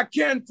that I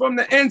can from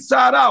the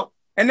inside out.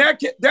 And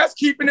that's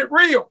keeping it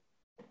real.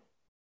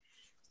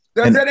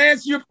 Does that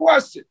answer your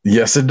question?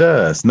 Yes, it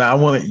does. Now I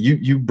want to,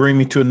 you bring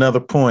me to another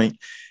point.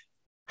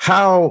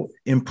 How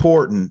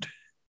important,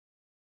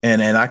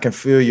 and I can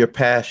feel your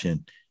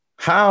passion.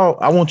 How,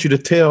 I want you to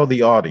tell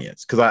the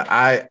audience, because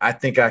I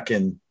think I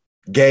can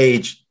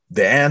gauge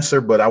the answer,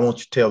 but I want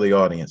you to tell the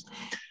audience.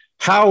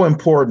 How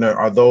important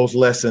are those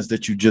lessons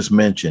that you just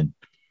mentioned?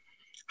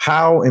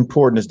 How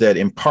important is that,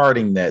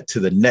 imparting that to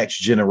the next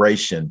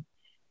generation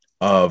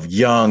of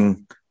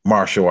young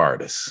martial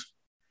artists?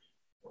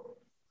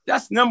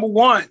 That's number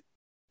one.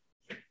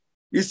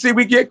 You see,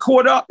 we get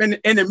caught up in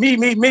the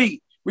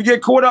me. We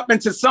get caught up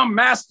into some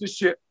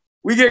mastership.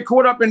 We get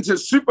caught up into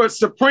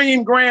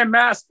supreme grand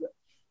master.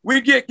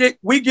 We get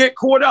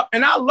caught up,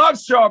 and I love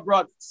Shaw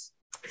Brothers.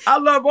 I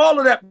love all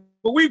of that,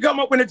 but we come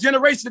up with a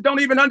generation that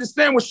don't even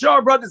understand what Shaw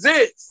Brothers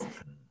is.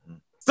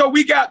 So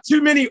we got too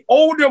many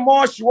older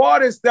martial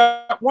artists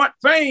that want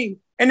fame,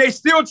 and they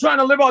still trying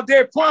to live out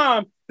their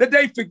prime, that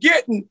they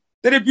forgetting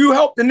that if you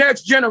help the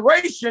next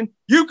generation,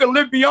 you can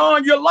live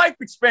beyond your life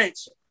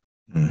expansion.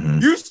 Mm-hmm.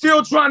 You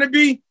still trying to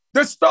be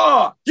the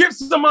star. Give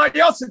somebody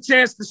else a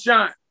chance to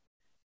shine.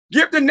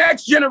 Give the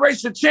next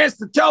generation a chance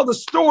to tell the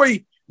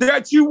story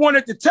that you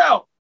wanted to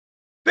tell.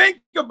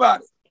 Think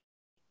about it.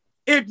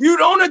 If you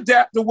don't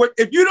adapt,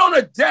 if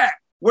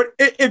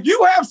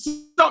you have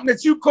something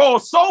that you call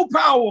so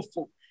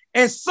powerful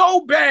and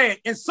so bad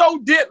and so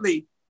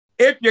deadly,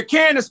 if you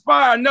can't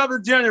inspire another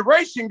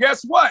generation,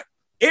 guess what?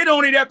 It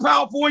only that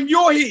powerful in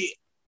your head.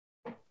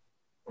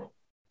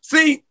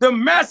 See, the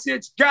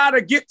message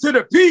gotta get to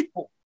the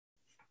people.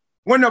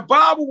 when the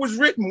Bible was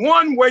written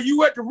one way,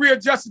 you had to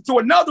readjust it to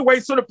another way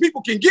so that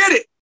people can get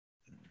it.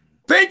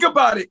 Think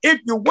about it. If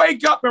you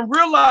wake up and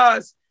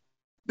realize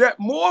that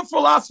more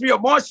philosophy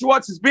of martial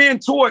arts is being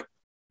taught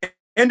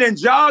in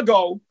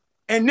Ninjago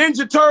and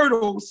Ninja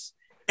Turtles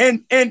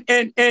and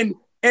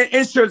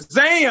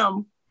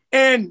Shazam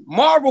and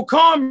Marvel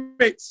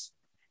Comics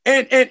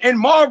and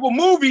Marvel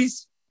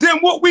movies than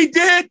what we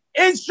did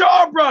in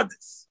Shaw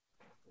Brothers.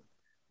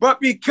 But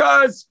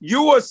because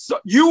you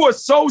are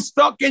so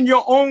stuck in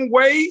your own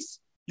ways,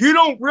 you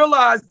don't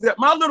realize that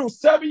my little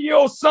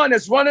 7-year-old son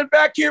that's running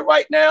back here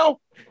right now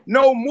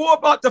know more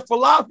about the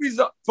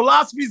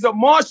philosophies of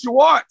martial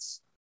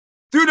arts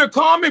through the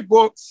comic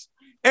books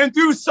and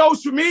through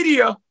social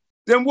media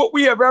than what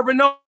we have ever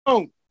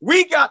known.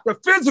 We got the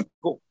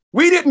physical.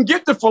 We didn't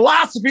get the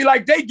philosophy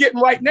like they getting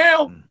right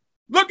now.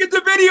 Look at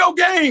the video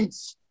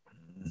games.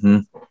 Mm-hmm.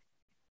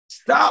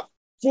 Stop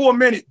for a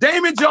minute.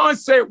 Damon John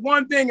said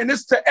one thing, and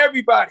this to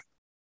everybody.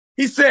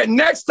 He said,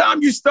 next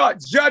time you start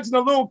judging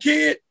a little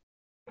kid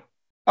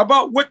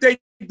about what they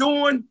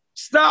doing,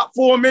 stop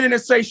for a minute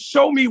and say,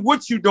 show me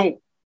what you doing.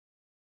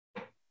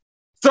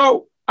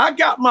 So I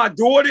got my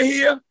daughter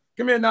here.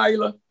 Come here,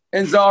 Naila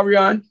and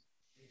Zarian.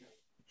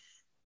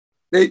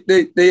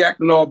 They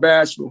acting all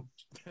bashful.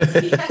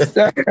 That's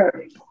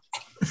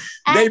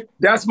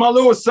my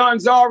little son,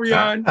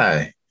 Zarian.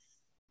 Hi.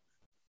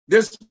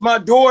 This is my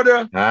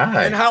daughter.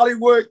 Hi. In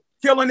Hollywood,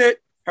 killing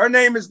it. Her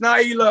name is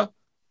Naila.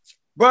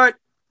 But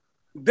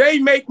they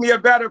make me a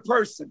better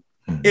person.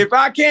 Mm-hmm. If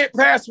I can't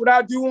pass what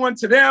I do on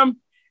to them,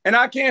 and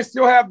I can't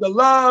still have the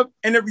love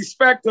and the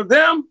respect of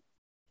them,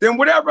 then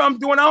whatever I'm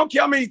doing, I don't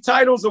care how many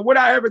titles or what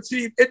I have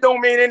achieved, it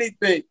don't mean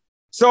anything.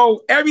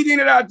 So everything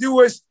that I do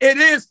is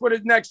for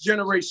the next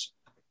generation.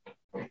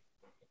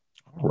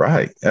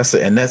 Right. That's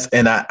it.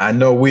 And I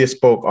know we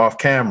spoke off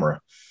camera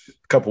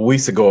a couple of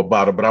weeks ago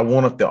about it, but I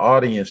wanted the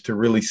audience to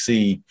really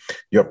see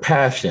your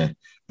passion,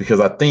 because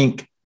I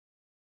think,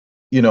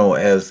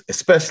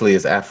 especially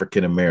as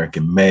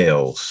African-American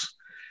males,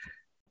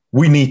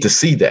 we need to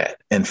see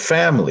that. And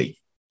family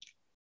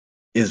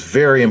is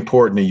very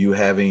important to you,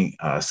 having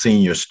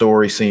seen your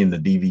story, seeing the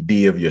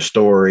DVD of your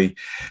story,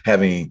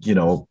 having,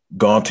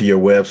 gone to your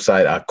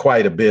website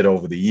quite a bit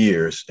over the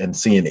years and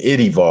seeing it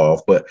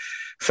evolve. But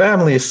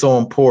family is so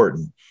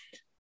important.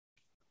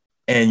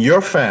 And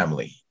your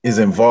family is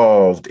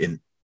involved in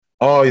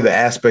all the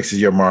aspects of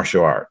your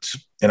martial arts.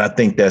 And I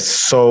think that's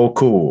so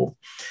cool.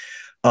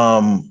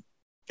 And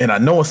I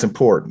know it's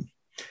important.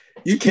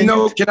 Can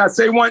I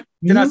say one?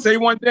 Can I say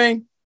one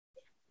thing?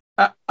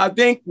 I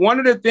think one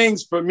of the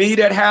things for me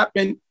that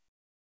happened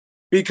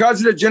because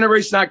of the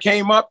generation I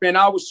came up in,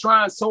 I was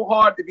trying so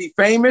hard to be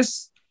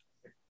famous.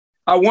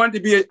 I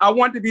wanted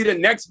to be the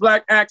next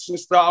Black action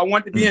star. I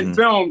wanted to be in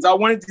films. I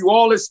wanted to do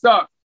all this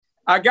stuff.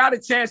 I got a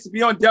chance to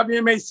be on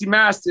WMAC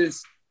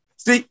Masters.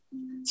 See,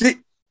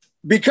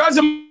 because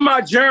of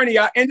my journey,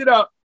 I ended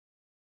up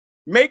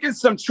making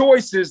some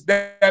choices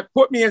that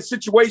put me in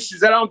situations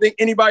that I don't think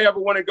anybody ever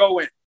want to go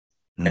in.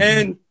 Mm-hmm.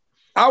 And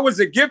I was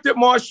a gifted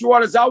martial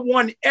artist. I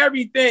won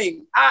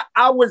everything.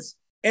 I was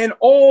in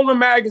all the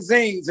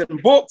magazines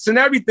and books and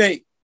everything.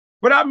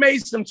 But I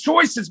made some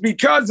choices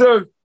because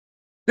of,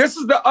 this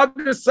is the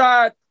other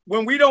side,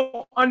 when we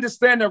don't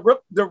understand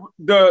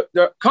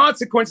the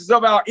consequences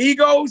of our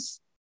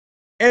egos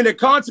and the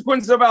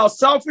consequences of our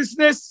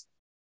selfishness.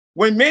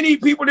 When many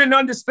people didn't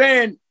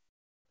understand,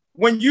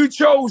 when you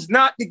chose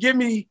not to give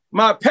me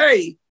my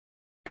pay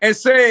and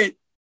said,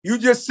 you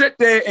just sit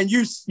there and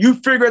you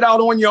figure it out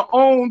on your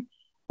own,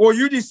 or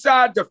you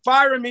decide to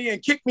fire me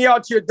and kick me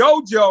out your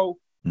dojo,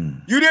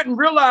 you didn't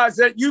realize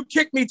that you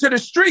kicked me to the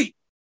street.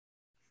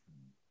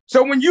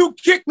 So when you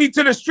kicked me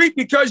to the street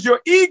because your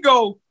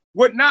ego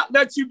would not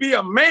let you be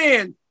a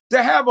man,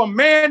 to have a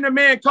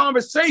man-to-man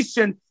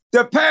conversation,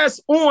 to pass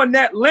on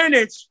that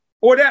lineage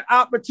or that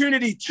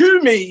opportunity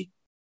to me,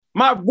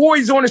 my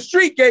boys on the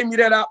street gave me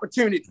that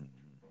opportunity.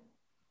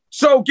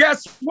 So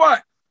guess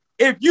what?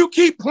 If you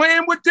keep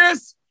playing with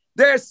this,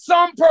 there's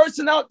some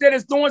person out there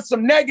that's doing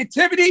some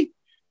negativity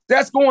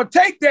that's going to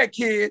take that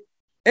kid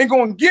and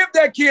going to give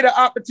that kid an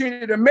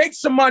opportunity to make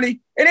some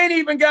money. It ain't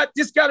even got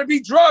to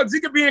be drugs.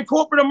 It could be in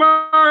corporate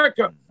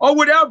America or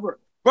whatever.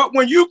 But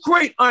when you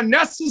create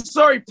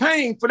unnecessary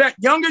pain for that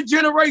younger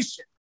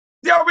generation,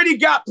 they already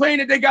got pain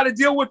that they got to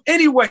deal with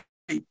anyway.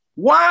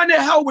 Why in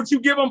the hell would you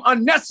give them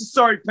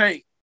unnecessary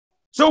pain?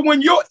 So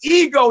when your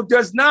ego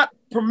does not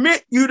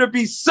permit you to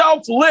be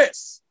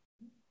selfless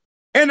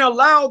and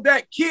allow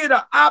that kid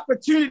an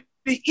opportunity,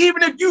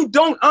 even if you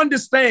don't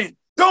understand,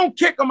 don't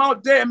kick them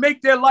out there and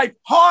make their life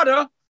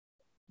harder.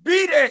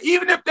 Be there.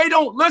 Even if they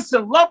don't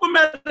listen, love them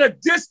at a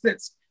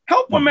distance.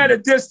 Help them at a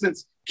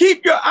distance.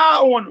 Keep your eye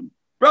on them,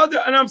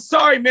 brother. And I'm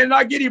sorry, man,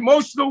 I get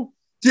emotional.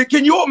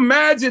 Can you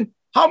imagine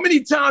how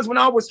many times when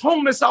I was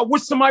homeless, I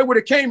wish somebody would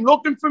have came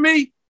looking for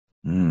me?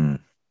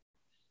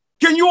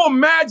 Can you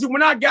imagine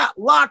when I got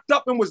locked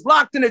up and was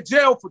locked in a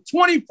jail for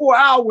 24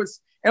 hours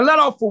and let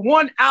out for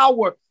 1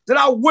 hour, that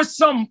I wish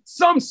some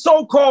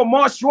so-called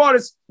martial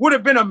artist would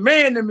have been a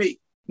man to me?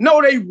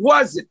 No, they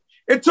wasn't.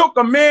 It took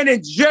a man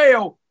in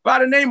jail by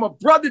the name of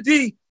Brother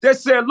D that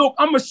said, look,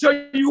 I'm going to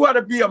show you how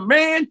to be a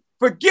man.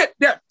 Forget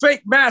that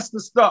fake master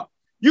stuff.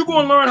 You're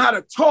going to learn how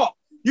to talk.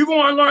 You're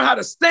going to learn how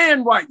to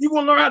stand right. You're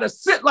going to learn how to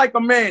sit like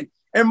a man.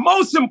 And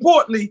most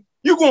importantly,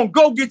 you're going to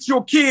go get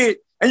your kid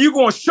and you're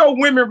going to show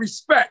women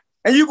respect.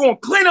 And you're going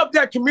to clean up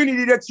that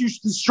community that you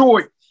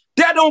destroyed.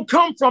 That don't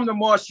come from the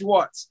martial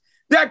arts.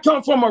 That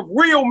comes from a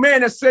real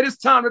man that said it's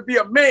time to be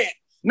a man,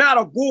 not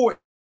a boy.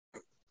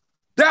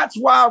 That's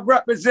why I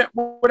represent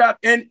without,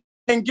 and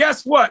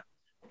guess what?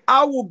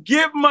 I will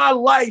give my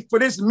life for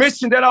this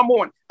mission that I'm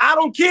on. I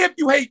don't care if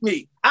you hate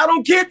me. I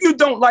don't care if you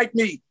don't like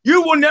me.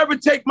 You will never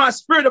take my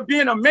spirit of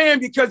being a man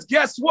because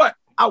guess what?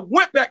 I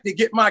went back to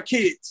get my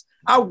kids.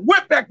 I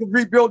went back to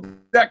rebuild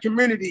that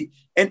community.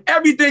 And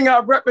everything I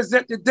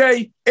represent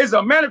today is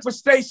a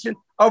manifestation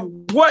of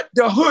what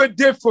the hood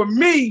did for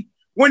me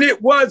when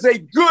it was a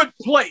good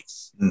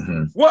place.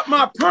 Mm-hmm. What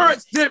my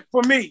parents did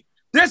for me.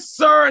 This,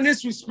 sir, and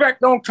this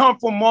respect don't come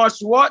from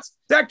martial arts.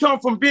 That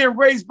comes from being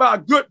raised by a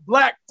good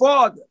Black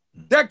father.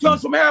 That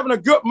comes from having a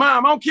good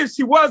mom. I don't care if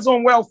she was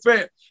on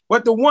welfare.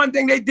 But the one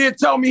thing they did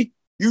tell me,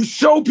 you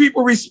show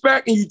people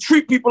respect and you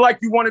treat people like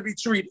you want to be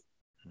treated.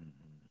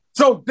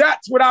 So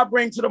that's what I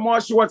bring to the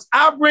martial arts.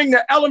 I bring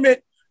the element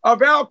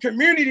of our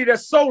community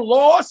that's so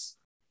lost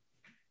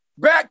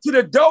back to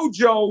the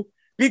dojo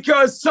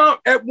because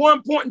at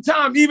one point in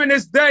time, even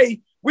this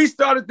day, we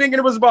started thinking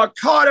it was about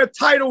Carter,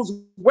 titles,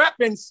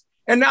 weapons,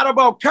 and not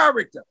about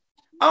character.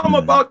 I'm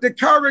about the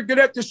character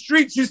that the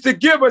streets used to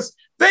give us.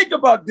 Think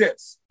about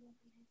this.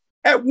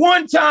 At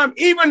one time,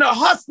 even the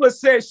hustler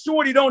said,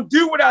 Shorty, don't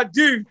do what I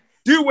do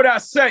what I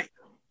say.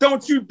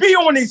 Don't you be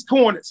on these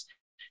corners.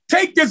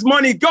 Take this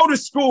money, go to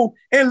school,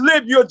 and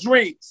live your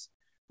dreams.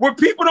 What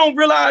people don't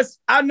realize,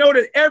 I know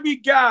that every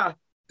guy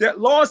that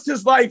lost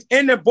his life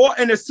in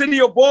the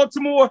city of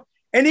Baltimore,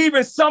 and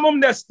even some of them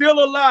that's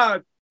still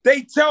alive,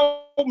 they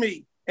tell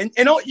me, and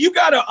you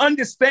got to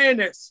understand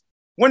this.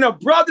 When a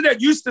brother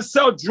that used to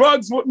sell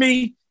drugs with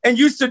me and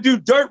used to do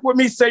dirt with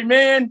me say,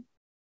 man,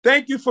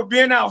 thank you for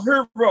being our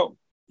hero.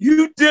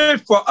 You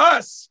did for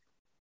us.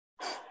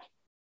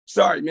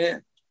 Sorry,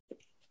 man.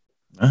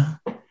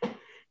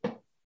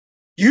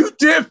 You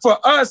did for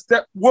us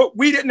that what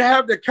we didn't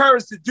have the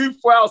courage to do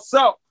for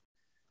ourselves.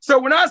 So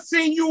when I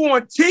seen you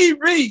on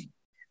TV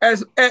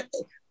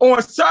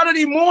on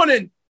Saturday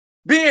morning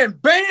being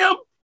Bam,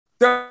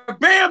 the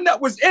Bam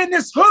that was in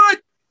this hood,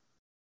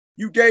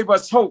 you gave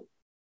us hope.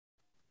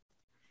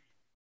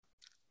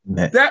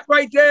 That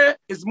right there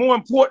is more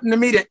important to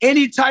me than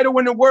any title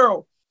in the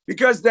world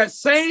because that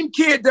same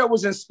kid that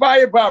was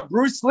inspired by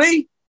Bruce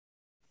Lee,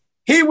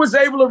 he was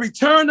able to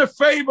return the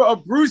favor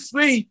of Bruce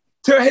Lee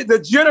to the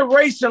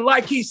generation,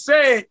 like he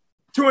said,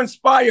 to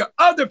inspire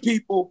other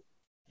people.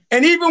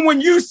 And even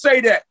when you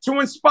say that, to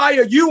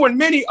inspire you and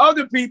many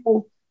other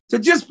people to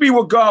just be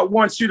what God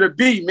wants you to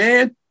be,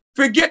 man.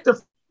 Forget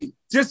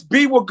just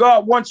be what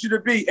God wants you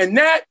to be. And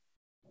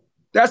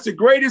that's the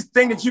greatest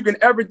thing that you can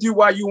ever do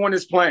while you're on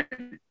this planet.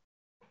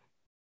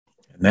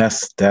 And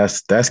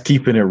that's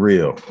keeping it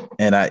real.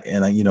 And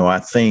I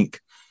think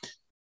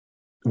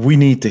we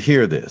need to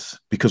hear this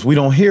because we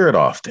don't hear it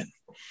often.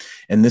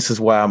 And this is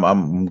why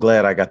I'm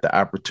glad I got the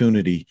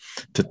opportunity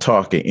to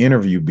talk and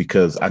interview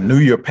because I knew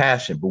your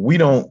passion, but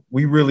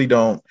we really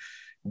don't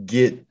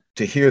get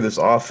to hear this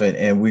often.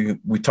 And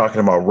we're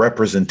talking about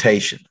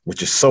representation,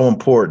 which is so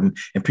important.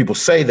 And people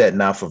say that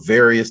now for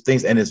various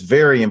things. And it's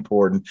very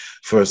important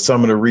for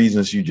some of the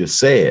reasons you just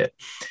said.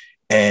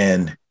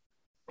 And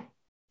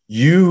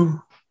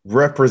you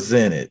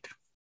represented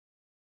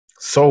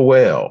so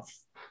well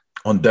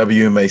on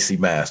WMAC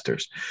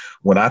Masters.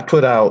 When I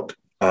put out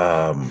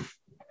on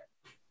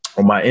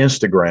my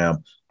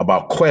Instagram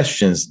about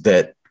questions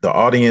that the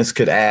audience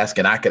could ask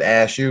and I could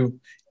ask you,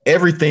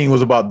 everything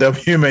was about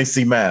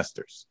WMAC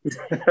Masters.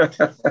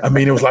 I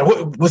mean, it was like,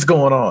 what's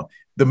going on?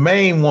 The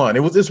main one,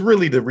 it's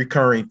really the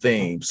recurring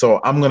theme. So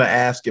I'm going to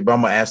ask it, but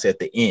I'm going to ask it at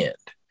the end.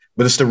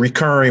 But it's the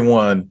recurring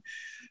one.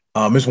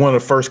 It's one of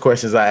the first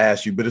questions I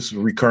asked you, but it's a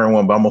recurring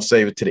one, but I'm going to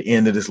save it to the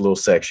end of this little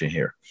section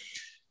here.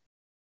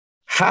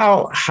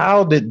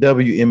 How did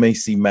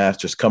WMAC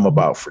Masters come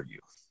about for you?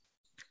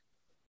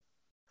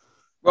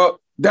 Well,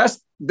 that's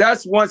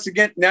once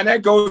again, now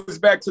that goes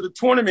back to the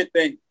tournament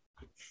thing.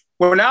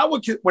 When I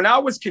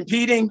was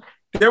competing,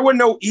 there were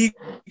no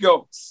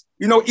egos.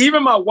 You know,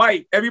 even my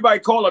wife, everybody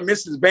called her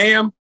Mrs.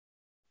 Bam.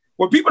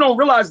 Well, people don't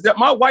realize that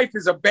my wife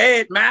is a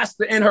bad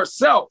master in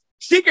herself.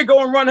 She could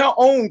go and run her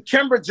own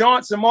Kimber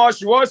Johnson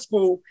martial arts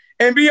school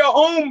and be her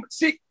own.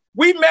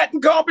 We met in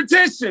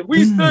competition. We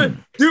used to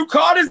do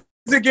Carters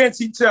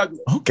against each other.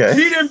 Okay.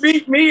 She didn't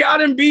beat me. I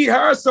didn't beat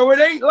her. So it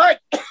ain't like,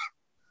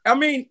 I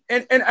mean,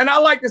 and I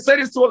like to say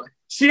this to her,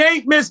 she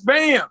ain't Miss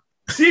Bam.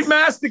 She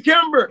Master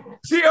Kimber.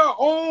 She her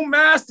own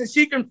master.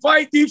 She can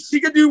fight deep. She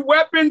can do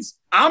weapons.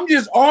 I'm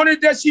just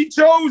honored that she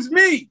chose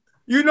me,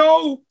 you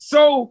know?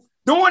 So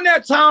during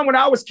that time when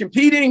I was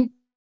competing,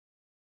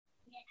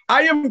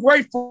 I am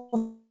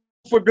grateful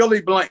for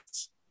Billy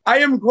Blanks. I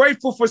am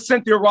grateful for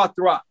Cynthia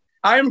Rothrock.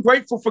 I am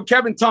grateful for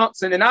Kevin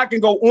Thompson, and I can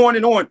go on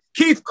and on.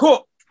 Keith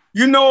Cook,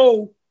 you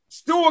know,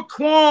 Stuart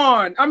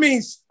Kwan. I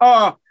mean,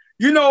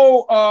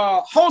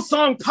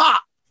 Ho-Sung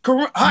Pop,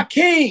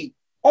 Hakeem,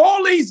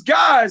 all these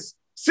guys.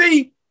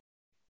 See,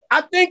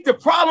 I think the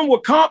problem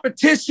with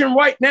competition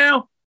right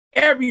now,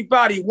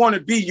 everybody want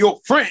to be your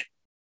friend.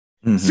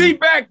 Mm-hmm. See,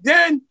 back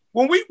then,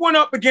 when we went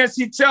up against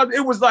each other,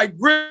 it was like,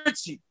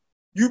 Richie,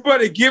 you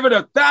better give it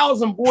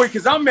 1,000, boy,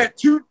 because I'm at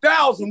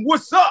 2,000.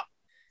 What's up?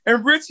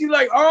 And Richie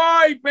like, all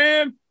right,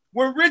 man.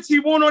 When Richie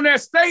went on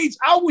that stage,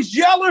 I was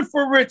yelling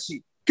for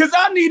Richie because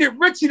I needed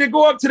Richie to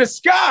go up to the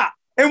sky.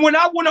 And when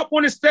I went up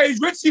on the stage,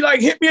 Richie like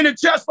hit me in the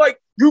chest like,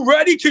 you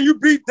ready? Can you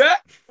beat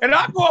that? And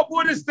I go up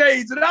on the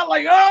stage and I'm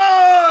like,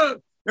 oh.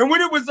 And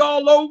when it was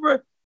all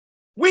over,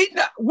 we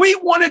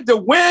wanted to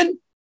win,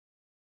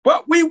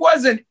 but we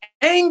wasn't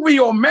angry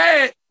or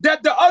mad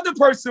that the other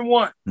person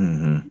won.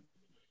 Mm-hmm.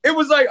 It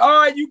was like,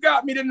 all right, you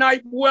got me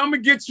tonight, boy, I'm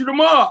going to get you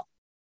tomorrow.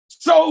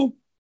 So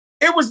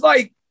it was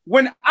like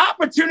when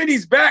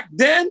opportunities back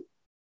then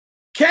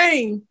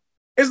came,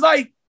 it's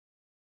like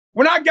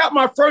when I got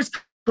my first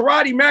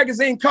Karate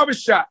Magazine cover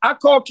shot, I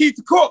called Keith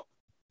Cook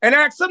and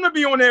asked him to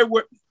be on there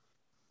with me.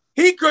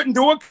 He couldn't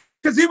do it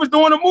because he was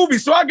doing a movie.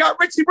 So I got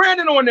Richie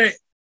Brandon on there.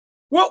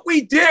 What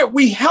we did,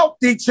 we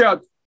helped each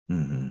other.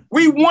 Mm-hmm.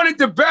 We wanted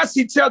to best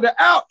each other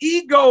out.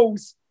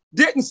 Egos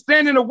didn't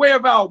stand in the way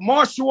of our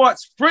martial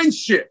arts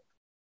friendship.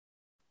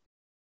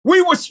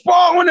 We would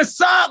spar on the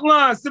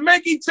sidelines to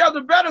make each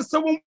other better.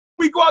 So when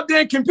we go out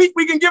there and compete,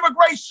 we can give a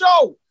great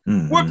show.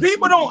 Mm-hmm. What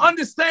people don't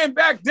understand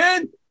back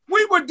then,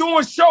 we were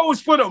doing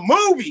shows for the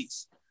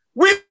movies.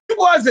 We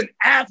wasn't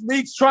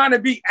athletes trying to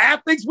be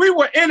athletes. We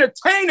were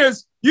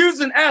entertainers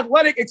using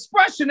athletic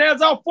expression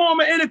as our form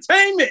of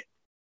entertainment.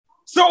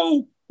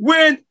 So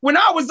when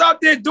I was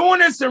out there doing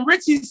this and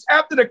Richie's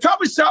after the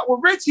cover shot with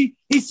Richie,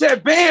 he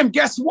said, Bam,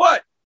 guess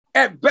what?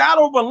 At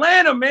Battle of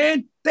Atlanta,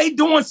 man, they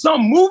doing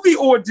some movie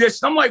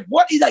audition. I'm like,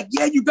 what? He's like,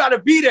 yeah, you got to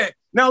be there.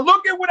 Now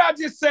look at what I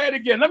just said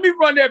again. Let me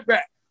run that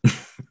back.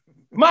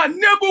 My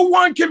number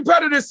one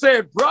competitor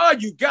said, bro,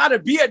 you got to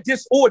be at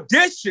this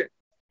audition.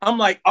 I'm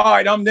like, all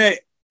right, I'm there.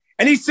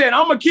 And he said,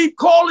 I'm going to keep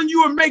calling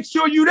you and make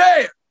sure you're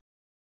there.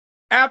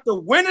 After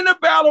winning the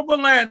Battle of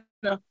Atlanta,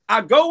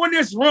 I go in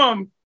this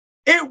room.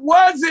 It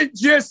wasn't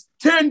just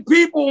 10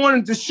 people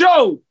on the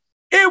show.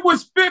 It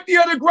was 50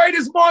 of the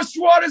greatest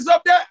martial artists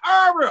of that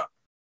era.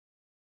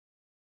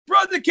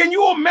 Brother, can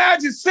you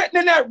imagine sitting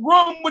in that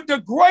room with the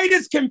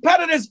greatest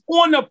competitors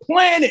on the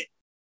planet?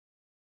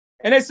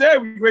 And they said, hey,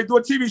 we're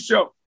going to do a TV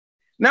show.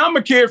 Now I'm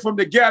a kid from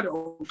the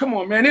ghetto. Come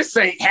on, man, this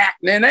ain't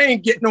happening. They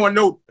ain't getting on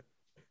no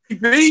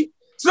TV.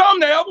 So I'm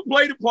there, I'm going to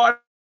play the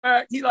part.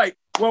 He like,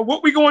 well,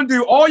 what we going to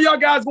do, all y'all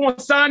guys going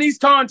to sign these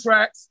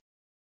contracts.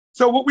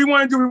 So what we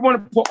want to do, we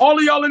want to put all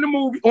of y'all in the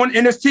movie,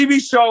 in this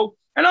TV show.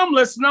 And I'm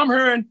listening, I'm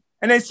hearing.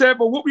 And they said,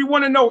 but what we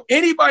want to know,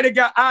 anybody that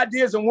got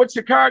ideas on what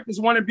your characters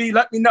want to be,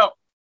 let me know.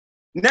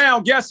 Now,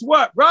 guess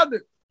what,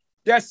 brother?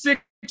 That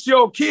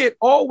 6-year-old kid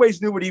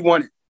always knew what he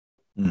wanted.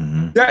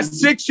 Mm-hmm. That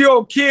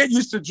 6-year-old kid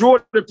used to draw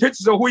the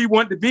pictures of who he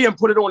wanted to be and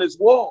put it on his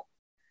wall.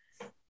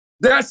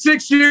 That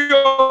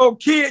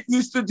 6-year-old kid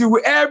used to do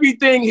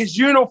everything, his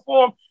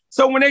uniform.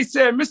 So when they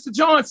said, Mr.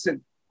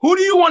 Johnson, who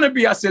do you want to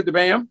be? I said, the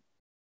Bam.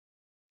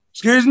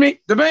 Excuse me,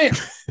 the Bam.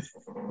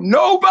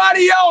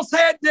 Nobody else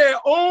had their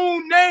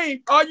own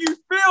name. Are you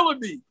feeling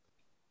me?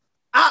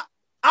 I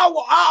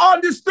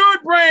understood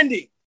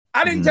branding.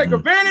 I didn't take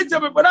advantage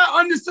of it, but I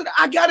understood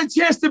I got a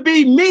chance to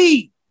be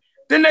me.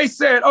 Then they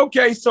said,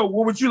 okay, so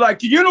what would you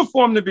like your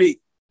uniform to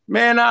be?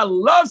 Man, I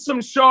love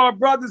some Shaw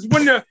Brothers.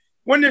 When the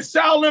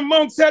Shaolin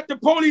monks had the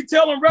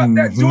ponytail and wrapped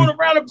that joint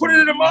around and put it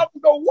in them up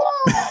and go,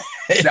 whoa.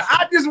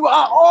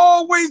 I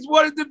always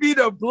wanted to be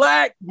the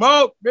black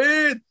monk,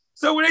 man.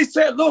 So when they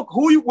said, look,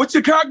 what's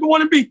your character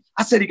want to be?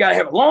 I said, he got to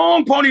have a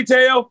long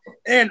ponytail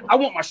and I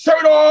want my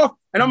shirt off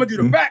and I'm going to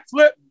do the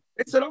backflip.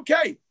 They said,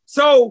 okay.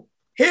 So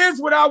here's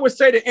what I would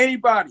say to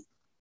anybody.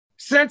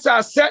 Since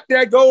I set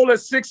that goal at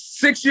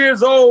six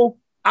years old,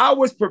 I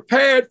was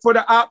prepared for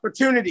the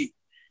opportunity.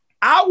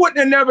 I wouldn't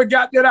have never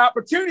got that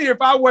opportunity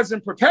if I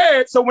wasn't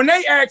prepared. So when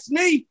they asked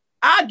me,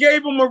 I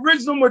gave them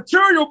original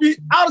material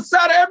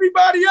outside of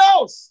everybody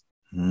else.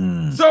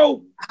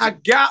 So I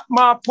got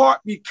my part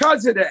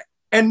because of that.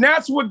 And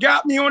that's what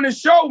got me on the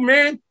show,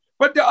 man.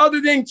 But the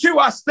other thing too,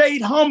 I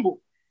stayed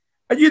humble.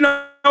 You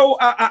know,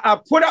 I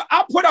put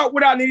out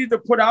what I needed to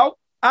put out.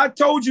 I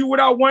told you what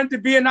I wanted to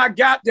be, and I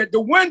got that. The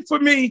win for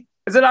me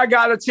is that I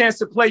got a chance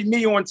to play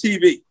me on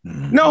TV.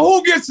 Now,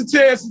 who gets a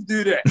chance to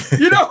do that?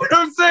 You know what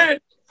I'm saying?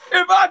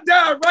 If I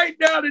die right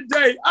now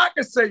today, I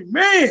can say,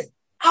 man,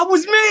 I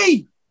was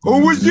me.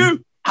 Who was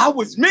you? I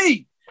was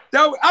me.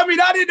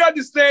 I didn't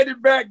understand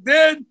it back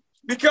then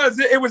because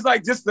it was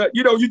like just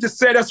you just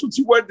said that's what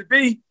you wanted to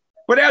be.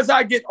 But as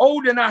I get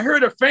older and I hear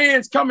the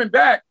fans coming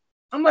back,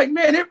 I'm like,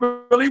 man, it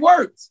really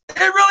works. It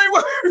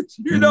really works,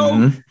 you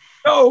know?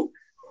 So,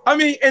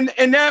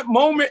 in that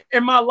moment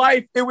in my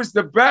life, it was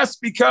the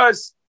best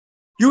because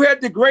you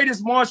had the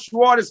greatest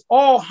martial artists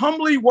all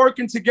humbly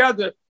working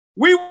together.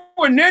 We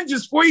were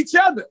ninjas for each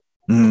other.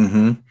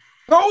 Mm-hmm.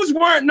 Those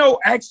weren't no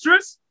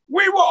extras.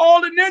 We were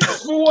all the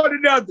ninjas for one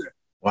another.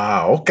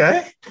 Wow.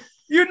 Okay.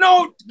 You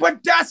know, but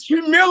that's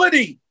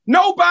humility.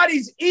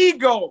 Nobody's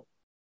ego.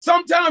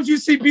 Sometimes you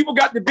see people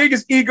got the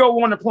biggest ego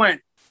on the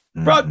planet.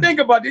 Mm-hmm. Bro, think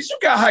about this. You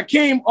got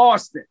Hakeem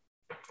Austin.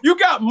 You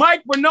got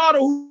Mike Bernardo,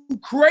 who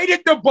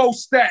created the Bo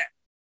Stack.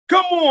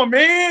 Come on,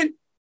 man.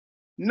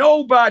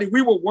 Nobody.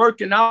 We were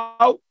working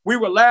out. We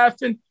were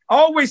laughing. I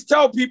always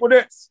tell people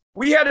this.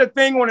 We had a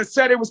thing on the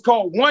set. It was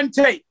called One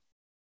Take.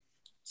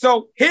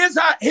 So here's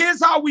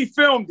how we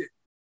filmed it.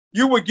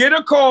 You would get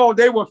a call.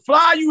 They would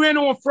fly you in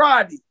on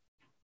Friday.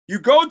 You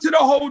go to the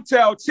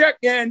hotel, check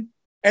in,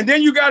 and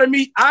then you got to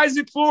meet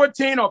Isaac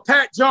Florentine or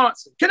Pat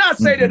Johnson. Can I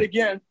say that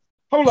again?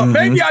 Hold up.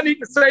 Maybe I need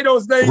to say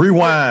those names.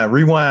 Rewind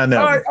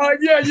that.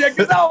 Yeah,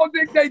 because I don't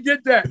think they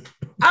get that.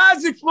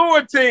 Isaac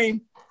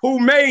Florentine, who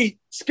made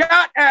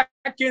Scott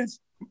Adkins,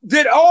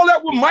 did all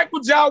that with Michael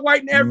Jai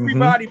White and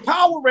everybody,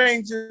 Power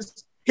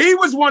Rangers. He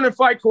was one of the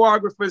fight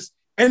choreographers.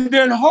 And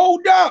then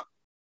hold up.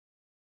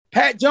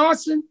 Pat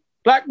Johnson,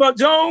 Black Buck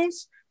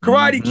Jones,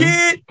 Karate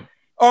Kid,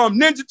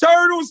 Ninja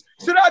Turtles.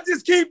 Should I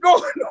just keep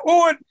going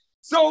on?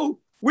 So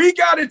we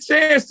got a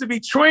chance to be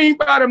trained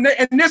by them.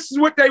 And this is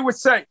what they would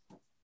say.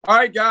 All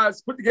right,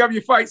 guys, put together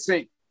your fight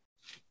scene.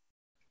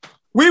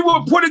 We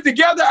would put it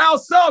together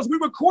ourselves. We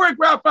would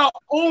choreograph our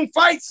own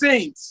fight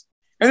scenes.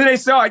 And then they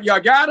say, all right,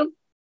 y'all got them?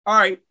 All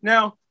right,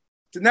 now,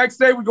 the next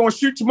day we're going to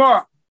shoot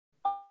tomorrow.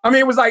 I mean,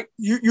 it was like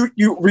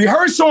you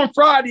rehearse on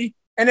Friday,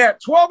 and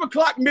at 12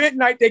 o'clock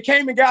midnight, they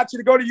came and got you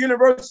to go to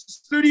Universal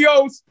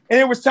Studios, and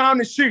it was time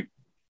to shoot.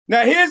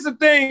 Now, here's the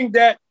thing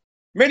that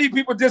many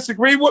people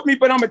disagree with me,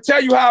 but I'm going to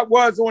tell you how it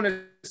was on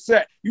the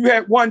set. You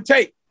had one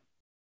take.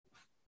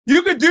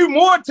 You could do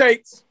more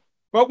takes,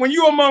 but when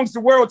you're amongst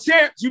the world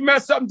champs, you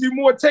mess up and do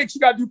more takes,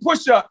 you got to do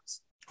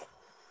push-ups.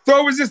 So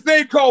it was this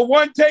thing called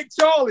One Take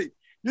Charlie.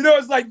 You know,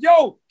 it's like,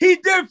 yo, he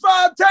did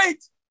 5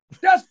 takes.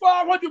 That's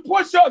 500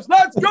 push-ups.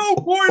 Let's go,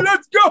 boy.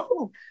 Let's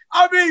go.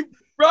 I mean,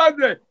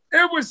 brother,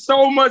 it was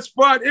so much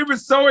fun. It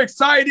was so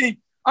exciting.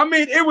 I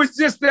mean, it was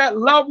just that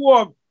level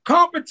of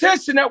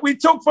competition that we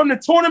took from the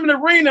tournament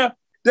arena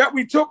that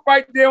we took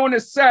right there on the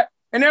set.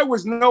 And there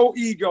was no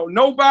ego.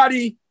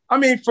 Nobody, I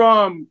mean,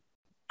 from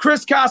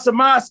Chris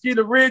Kasamowski,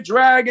 the Red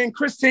Dragon,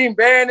 Christine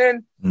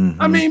Bannon.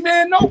 I mean,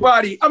 man,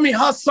 nobody. I mean,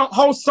 Ho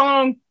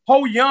Sung,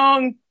 Ho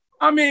Young.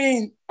 I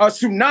mean,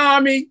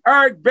 Tsunami,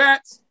 Eric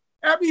Betts.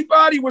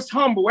 Everybody was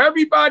humble.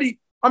 Everybody,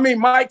 I mean,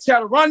 Mike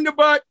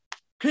Chatterunderbutt,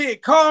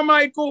 Kid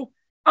Carmichael.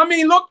 I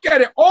mean, look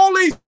at it. All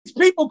these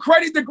people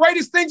created the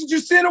greatest things that you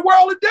see in the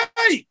world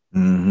today.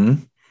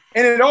 And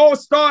it all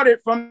started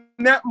from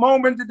that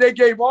moment that they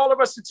gave all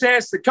of us a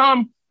chance to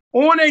come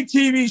on a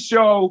TV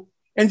show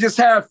and just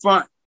have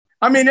fun.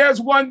 I mean, there's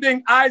one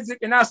thing, Isaac,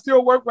 and I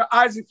still work with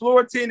Isaac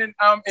Florentine, and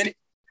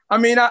I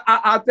mean,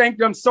 I thank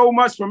them so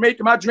much for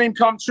making my dream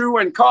come true.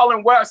 And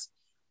Colin West,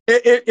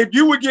 if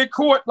you would get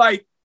caught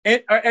like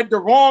at the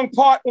wrong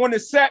part on the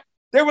set,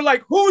 they were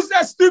like, "Who's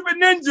that stupid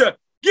ninja?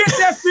 Get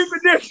that stupid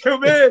ninja,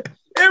 man!"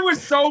 It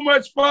was so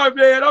much fun,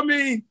 man. I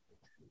mean,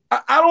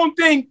 I don't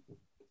think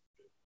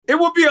it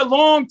would be a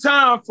long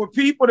time for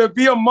people to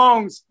be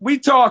amongst. We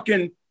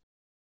talking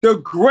the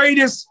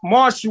greatest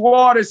martial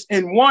artists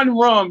in one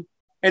room.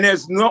 And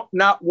there's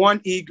not one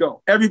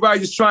ego.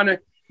 Everybody's just trying to,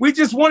 we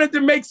just wanted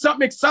to make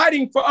something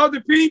exciting for other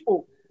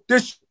people.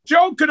 The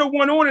show could have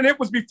went on and it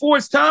was before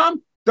its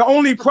time. The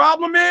only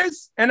problem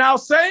is, and I'll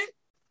say,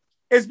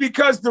 is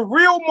because the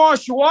real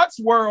martial arts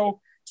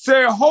world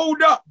said,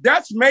 hold up,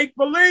 that's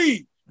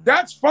make-believe.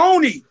 That's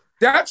phony.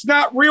 That's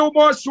not real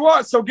martial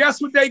arts. So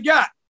guess what they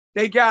got?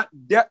 They got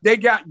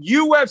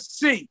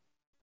UFC.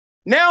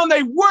 Now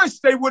they wish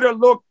they would have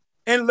looked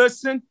and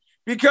listened,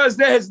 because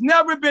there has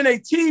never been a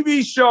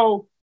TV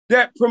show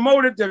that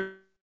promoted the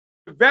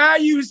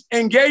values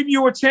and gave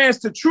you a chance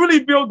to truly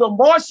build a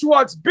martial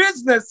arts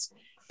business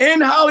in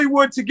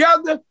Hollywood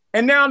together.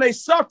 And now they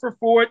suffer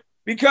for it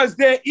because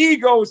their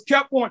egos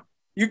kept on.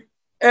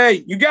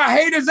 You got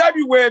haters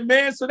everywhere,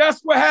 man. So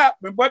that's what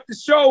happened. But the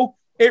show,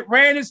 it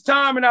ran its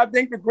time. And I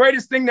think the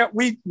greatest thing that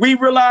we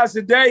realize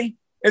today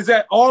is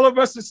that all of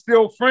us are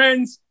still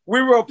friends.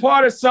 We were a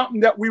part of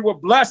something that we were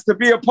blessed to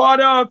be a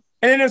part of.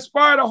 And it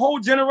inspired a whole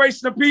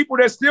generation of people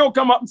that still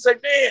come up and say,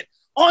 man,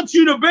 aren't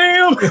you the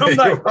Bam? I'm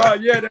like, oh,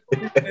 yeah,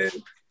 that's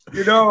me,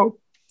 you know.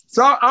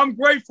 So I'm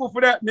grateful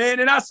for that,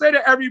 man. And I say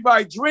to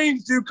everybody,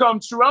 dreams do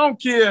come true. I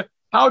don't care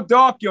how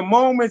dark your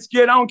moments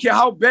get. I don't care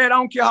how bad. I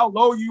don't care how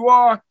low you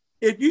are.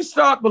 If you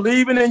start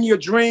believing in your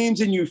dreams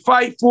and you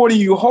fight for it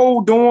and you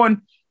hold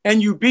on and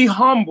you be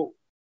humble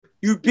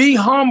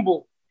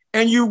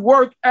and you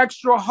work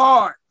extra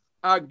hard,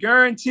 I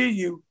guarantee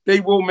you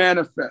they will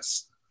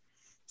manifest.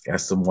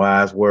 That's some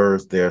wise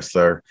words there,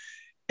 sir.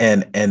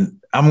 And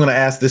I'm going to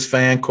ask this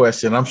fan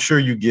question. I'm sure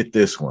you get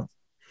this one.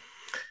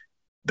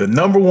 The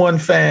number one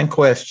fan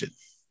question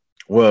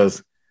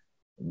was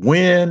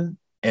when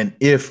and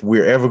if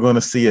we're ever going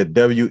to see a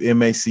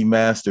WMAC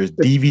Masters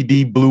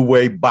DVD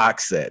Blu-ray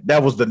box set.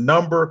 That was the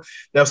number.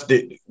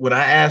 When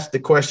I asked the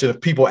question of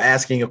people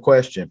asking a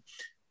question,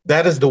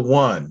 that is the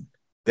one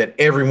that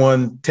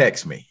everyone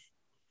texts me.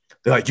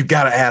 They're like, you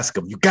got to ask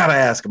him. You got to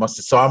ask him. I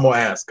said, so I'm going to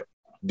ask him.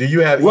 Do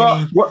you have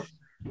any?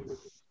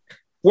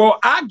 Well,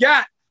 I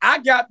got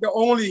the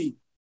only,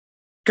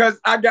 because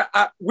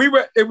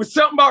it was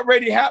something about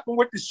ready to happen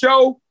with the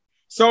show.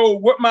 So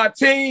with my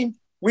team,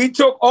 we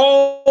took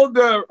all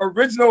the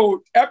original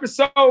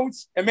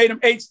episodes and made them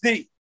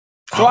HD.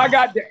 So I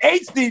got the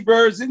HD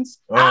versions.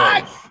 Oh.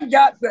 I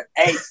got the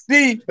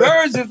HD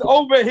versions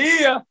over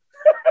here.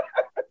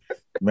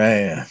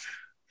 Man.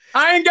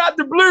 I ain't got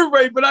the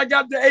Blu-ray, but I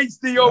got the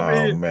HD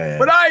over here. Man.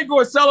 But I ain't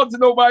going to sell them to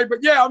nobody.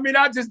 But yeah, I mean,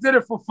 I just did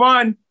it for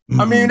fun. Mm-hmm.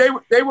 I mean,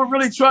 they were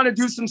really trying to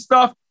do some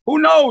stuff. Who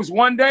knows?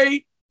 One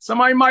day,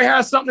 somebody might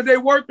have something that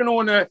they're working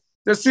on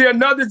to see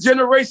another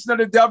generation of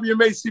the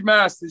WMAC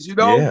Masters, you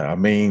know? Yeah, I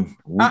mean.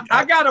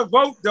 I got to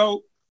vote,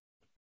 though.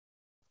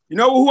 You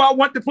know who I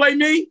want to play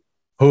me?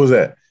 Who's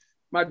that?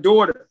 My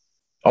daughter.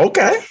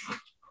 Okay.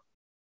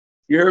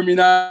 You heard me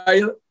now?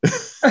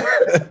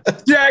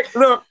 Jack,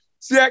 look.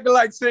 She acting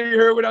like she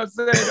heard what I'm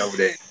saying over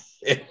there.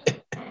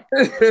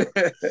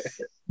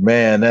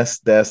 Man,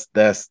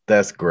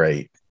 that's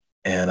great.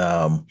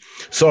 And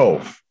so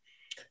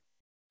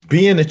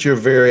being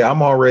that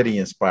I'm already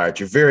inspired.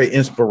 You're a very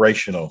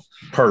inspirational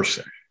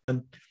person.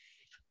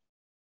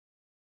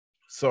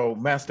 So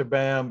Master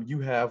Bam, you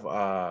have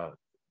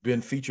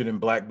been featured in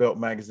Black Belt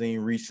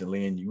Magazine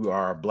recently, and you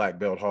are a Black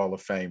Belt Hall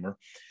of Famer.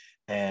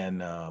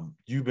 And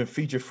you've been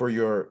featured for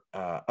your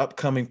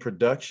upcoming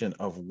production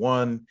of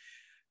 1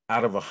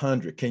 out of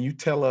 100. Can you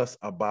tell us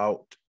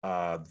about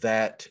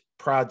that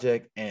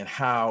project and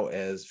how,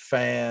 as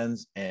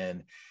fans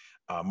and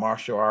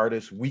martial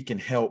artists, we can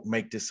help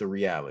make this a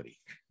reality?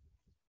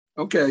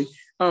 Okay.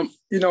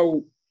 You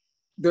know,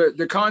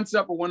 the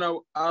concept of 1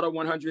 out of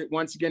 100,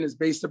 once again, is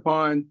based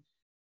upon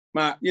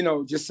my, you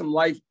know, just some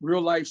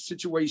real life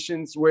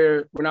situations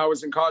where when I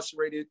was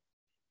incarcerated,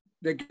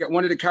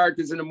 one of the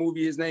characters in the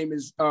movie, his name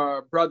is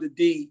Brother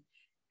D.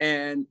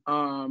 And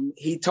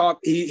he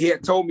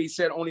had told me, he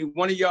said, only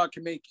one of y'all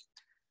can make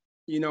it.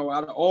 You know,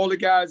 out of all the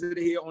guys that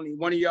are here, only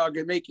one of y'all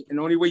can make it. And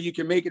the only way you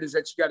can make it is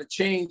that you got to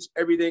change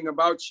everything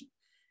about you.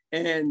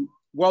 And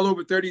well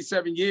over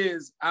 37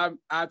 years, I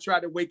try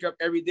to wake up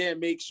every day and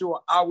make sure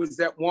I was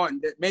that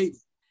one that made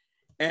it.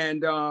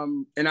 And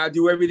I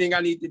do everything I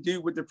need to do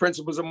with the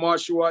principles of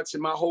martial arts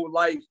in my whole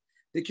life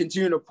to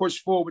continue to push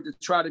forward to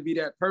try to be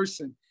that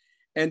person.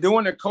 And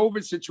during the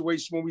COVID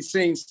situation, when we're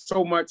seeing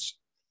so much,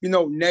 you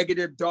know,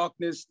 negative,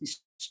 darkness,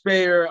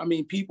 despair. I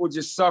mean, people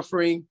just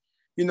suffering,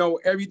 you know,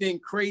 everything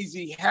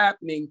crazy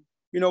happening.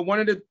 You know, one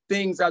of the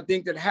things I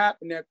think that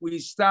happened that we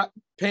stopped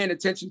paying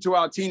attention to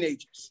our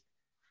teenagers.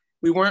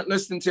 We weren't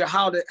listening to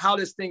how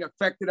this thing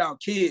affected our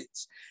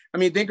kids. I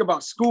mean, think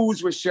about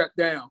schools were shut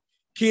down.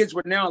 Kids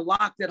were now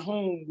locked at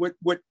home with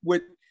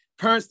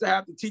parents that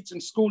have to teach them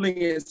schooling,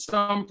 and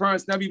some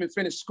parents never even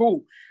finished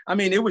school. I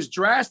mean, it was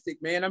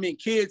drastic, man. I mean,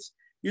 kids,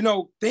 you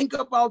know, think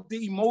about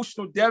the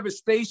emotional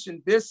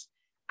devastation.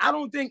 I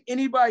don't think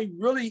anybody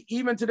really,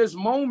 even to this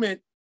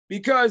moment,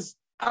 because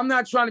I'm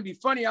not trying to be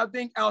funny, I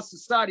think our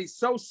society is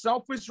so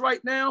selfish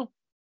right now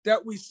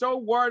that we're so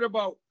worried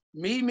about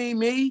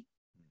me,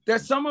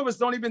 that some of us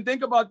don't even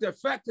think about the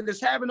effect that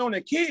it's having on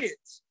the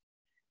kids.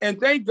 And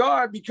thank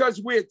God,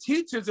 because we're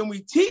teachers and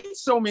we teach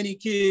so many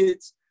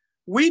kids,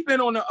 we've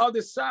been on the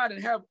other side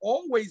and have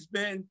always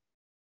been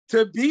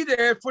to be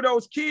there for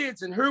those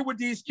kids and hear what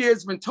these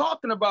kids have been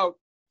talking about.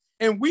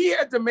 And we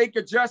had to make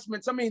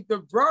adjustments. I mean,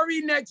 the very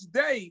next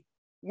day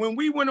when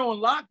we went on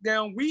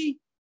lockdown, we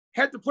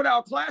had to put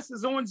our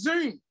classes on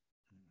Zoom.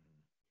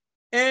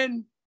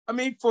 And I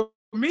mean, for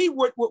me,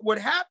 what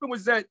happened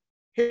was that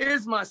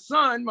here's my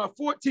son, my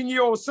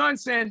 14-year-old son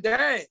saying,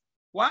 Dad,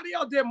 why are they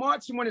out there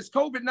marching when it's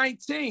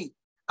COVID-19?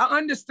 I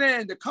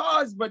understand the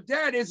cause, but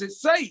Dad, is it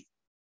safe?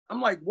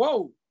 I'm like,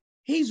 whoa,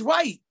 he's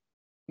right.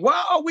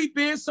 Why are we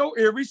being so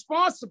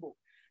irresponsible?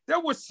 There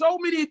were so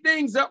many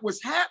things that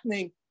was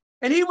happening.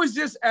 And he was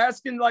just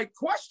asking like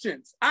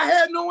questions. I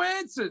had no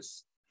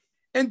answers.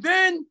 And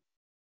then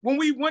when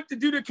we went to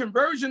do the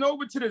conversion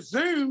over to the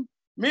Zoom,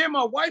 me and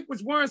my wife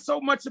was worrying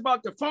so much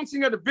about the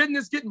functioning of the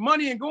business, getting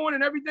money and going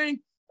and everything.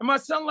 And my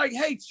son like,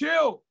 hey,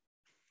 chill.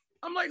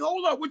 I'm like,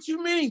 hold up, what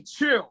you mean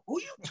chill? Who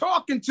you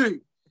talking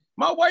to?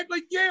 My wife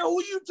like, yeah,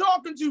 who you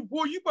talking to?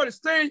 Boy, you better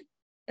stay.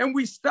 And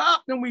we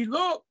stopped and we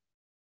looked.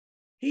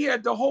 He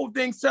had the whole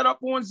thing set up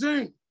on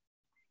Zoom.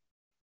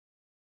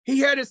 He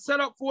had it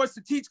set up for us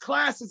to teach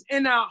classes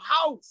in our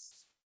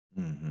house.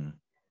 Mm-hmm.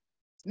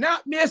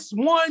 Not miss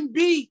one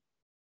beat.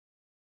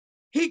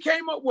 He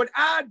came up with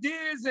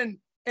ideas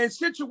and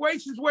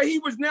situations where he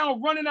was now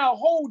running our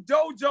whole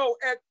dojo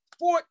at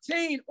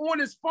 14 on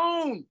his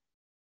phone,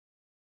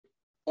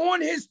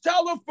 on his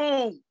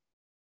telephone.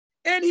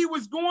 And he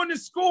was going to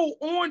school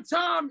on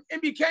time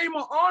and became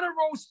an honor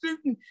roll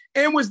student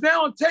and was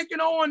now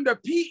taking on the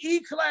PE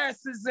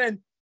classes and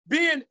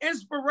being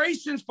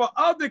inspirations for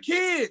other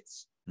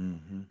kids.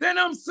 Mm-hmm. Then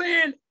I'm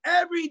saying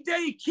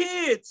everyday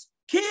kids,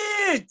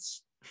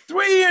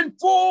 3 and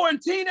 4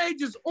 and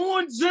teenagers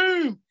on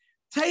Zoom,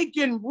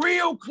 taking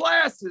real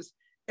classes.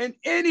 And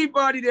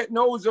anybody that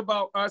knows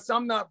about us,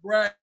 I'm not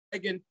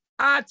bragging,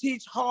 I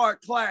teach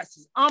hard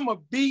classes. I'm going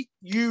to beat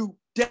you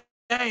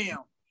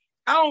down.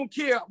 I don't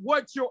care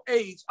what your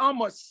age. I'm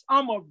going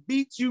to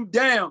beat you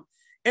down.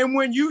 And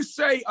when you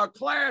say a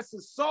class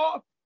is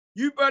soft,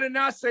 you better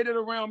not say that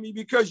around me,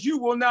 because you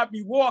will not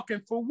be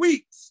walking for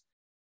weeks.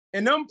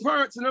 And them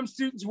parents and them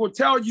students will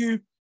tell you,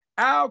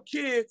 our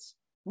kids,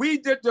 we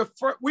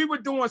were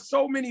doing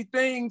so many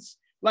things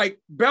like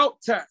belt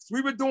tests.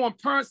 We were doing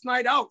parents'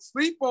 night out,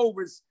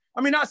 sleepovers.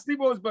 I mean, not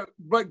sleepovers,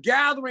 but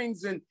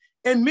gatherings and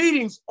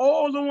meetings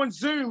all on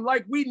Zoom,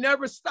 like we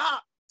never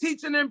stopped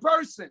teaching in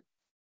person.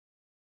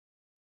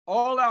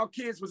 All our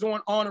kids was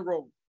on honor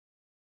roll.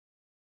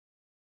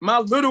 My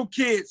little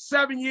kid,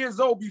 7 years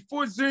old,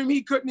 before Zoom,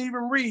 he couldn't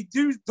even read.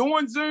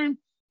 Doing Zoom,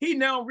 he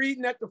now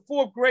reading at the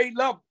 4th grade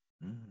level.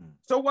 Mm-hmm.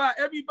 So while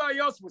everybody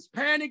else was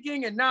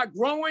panicking and not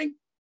growing,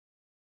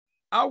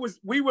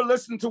 we were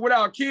listening to what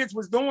our kids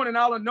was doing, and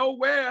out of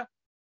nowhere,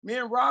 me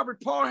and Robert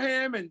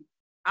Parham and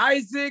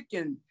Isaac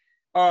and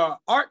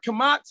Art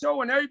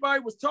Camacho and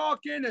everybody was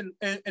talking,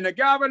 and a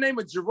guy by the name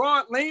of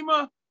Gerard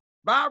Lima,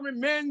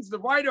 Byron Menz, the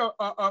writer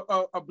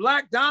of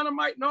Black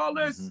Dynamite and all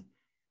this. Mm-hmm.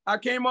 I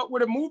came up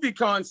with a movie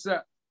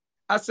concept.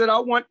 I said, I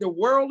want the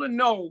world to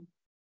know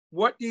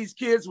what these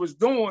kids was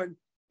doing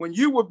when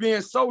you were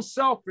being so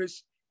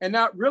selfish and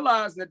not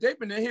realizing that they've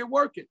been in here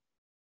working.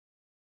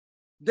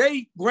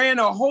 They ran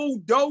a whole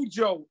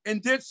dojo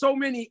and did so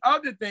many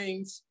other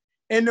things.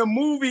 And the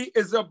movie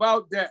is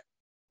about that.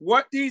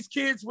 What these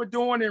kids were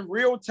doing in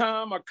real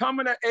time, are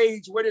coming of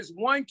age where this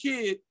one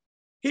kid,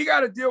 he got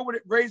to deal with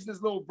it raising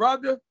his little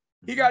brother.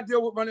 He got to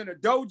deal with running a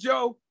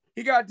dojo.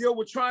 He got to deal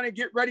with trying to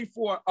get ready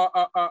for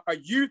a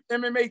youth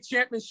MMA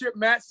championship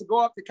match to go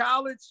off to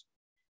college.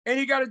 And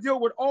he got to deal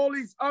with all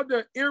these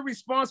other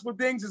irresponsible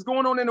things that's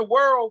going on in the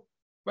world.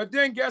 But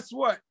then guess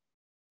what?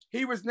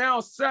 He was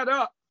now set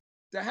up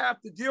to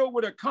have to deal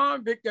with a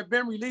convict that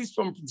been released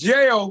from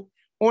jail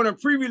on a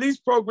pre-release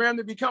program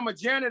to become a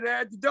janitor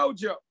at the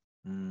dojo.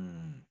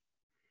 Mm.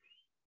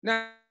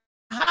 Now,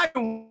 how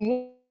can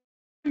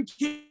one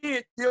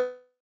kid deal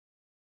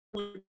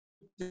with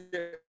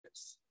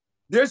this?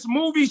 This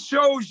movie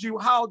shows you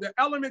how the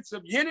elements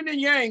of yin and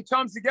yang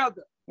comes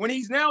together. When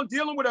he's now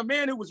dealing with a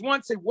man who was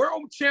once a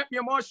world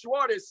champion martial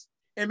artist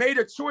and made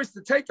a choice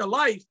to take a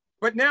life,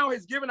 but now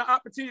has given an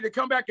opportunity to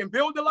come back and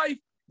build a life,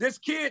 this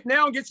kid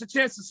now gets a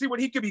chance to see what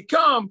he could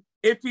become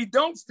if he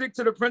don't stick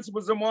to the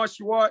principles of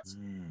martial arts.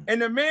 Mm.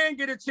 And the man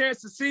get a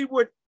chance to see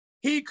what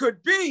he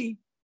could be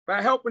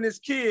by helping his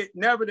kid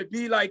never to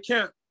be like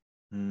him.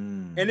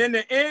 Mm. And in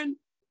the end,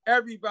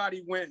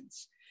 everybody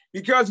wins,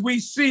 because we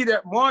see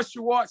that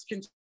martial arts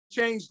can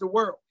change the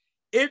world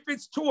if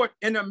it's taught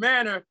in a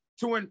manner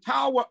to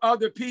empower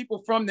other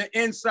people from the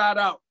inside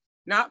out,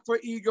 not for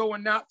ego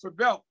and not for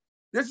belt.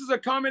 This is a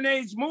coming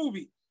age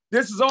movie.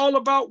 This is all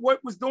about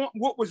what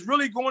was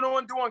really going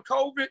on during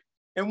COVID.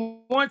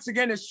 And once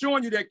again, it's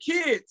showing you that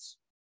kids,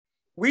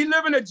 we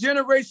live in a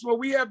generation where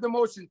we have the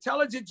most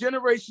intelligent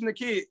generation of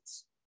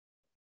kids,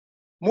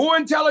 more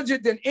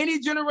intelligent than any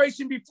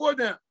generation before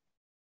them.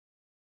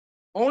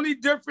 Only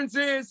difference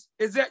is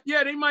that,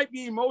 yeah, they might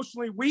be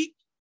emotionally weak,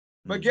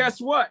 but guess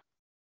what?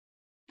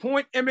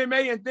 Point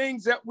MMA and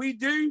things that we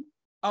do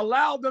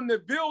allow them to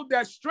build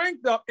that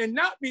strength up and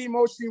not be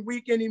emotionally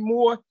weak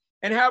anymore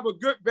and have a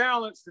good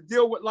balance to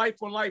deal with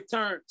life on life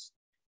terms.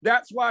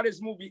 That's why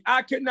this movie,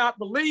 I could not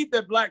believe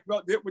that Black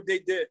Belt did what they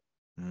did.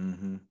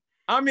 Mm-hmm.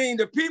 I mean,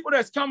 the people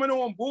that's coming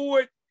on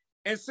board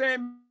and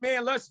saying,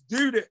 man, let's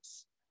do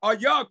this. Are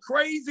y'all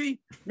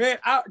crazy? Man,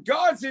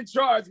 God's in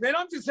charge, man.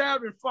 I'm just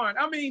having fun.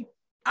 I mean,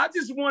 I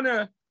just want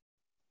to,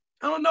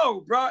 I don't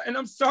know, bro. And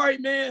I'm sorry,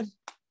 man.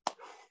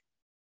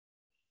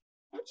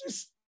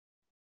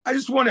 I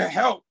just want to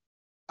help.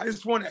 I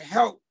just want to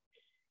help.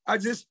 I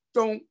just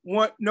don't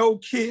want no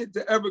kid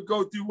to ever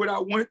go through what I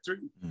went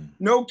through. Mm.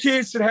 No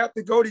kid should have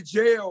to go to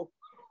jail.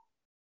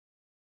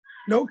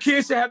 No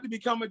kid should have to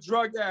become a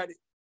drug addict.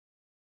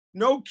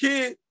 No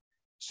kid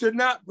should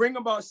not bring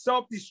about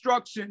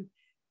self-destruction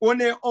on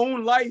their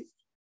own life,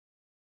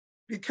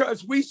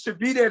 because we should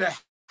be there to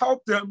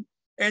help them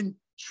and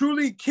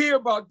truly care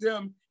about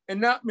them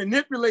and not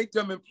manipulate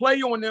them and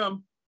play on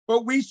them,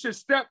 but we should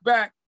step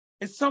back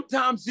and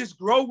sometimes just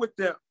grow with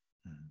them.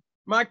 Mm-hmm.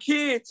 My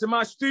kids and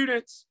my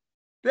students,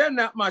 they're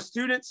not my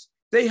students.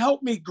 They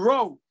help me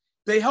grow.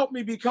 They help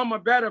me become a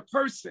better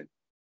person.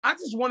 I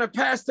just want to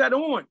pass that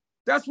on.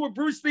 That's what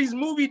Bruce Lee's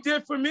movie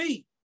did for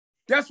me.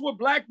 That's what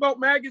Black Belt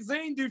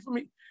Magazine did for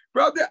me.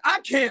 Brother,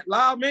 I can't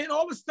lie, man.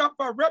 All the stuff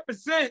I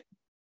represent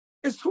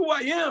is who I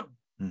am.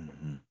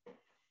 Mm-hmm.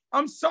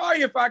 I'm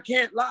sorry if I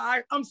can't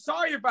lie. I'm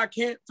sorry if I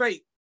can't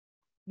fake.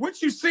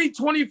 What you see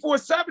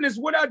 24/7 is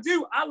what I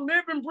do. I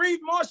live and breathe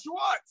martial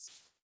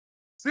arts.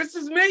 This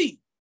is me.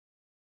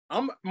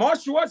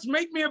 Martial arts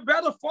make me a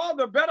better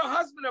father, a better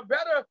husband, a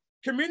better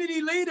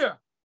community leader.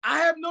 I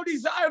have no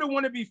desire to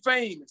want to be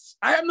famous.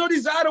 I have no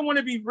desire to want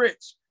to be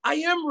rich. I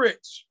am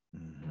rich.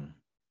 Mm-hmm.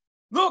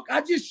 Look,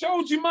 I just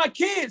showed you my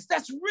kids.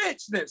 That's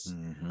richness.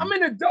 Mm-hmm. I'm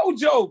in a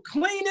dojo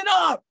cleaning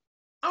up.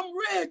 I'm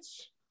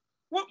rich.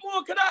 What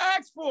more could I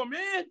ask for,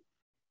 man?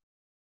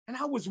 And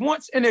I was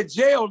once in a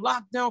jail,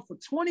 locked down for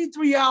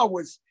 23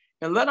 hours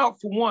and let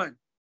out for one,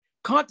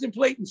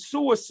 contemplating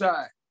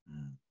suicide.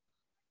 Mm.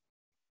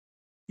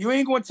 You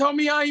ain't gonna tell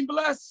me I ain't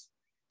blessed?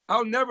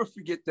 I'll never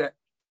forget that.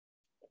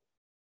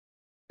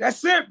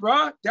 That's it,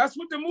 bro. That's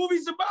what the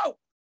movie's about.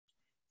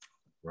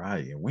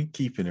 Right, and we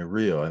keeping it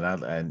real,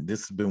 and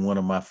this has been one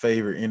of my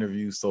favorite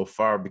interviews so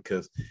far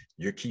because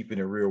you're keeping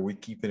it real, we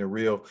keeping it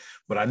real.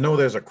 But I know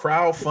there's a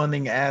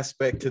crowdfunding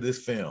aspect to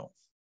this film.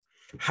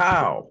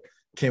 How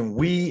can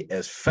we,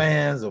 as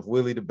fans of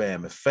Willie the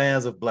Bam, as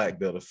fans of Black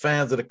Belt, as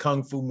fans of the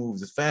Kung Fu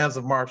movies, as fans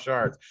of martial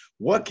arts,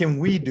 what can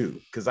we do?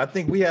 Because I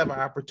think we have an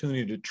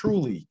opportunity to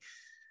truly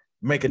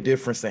make a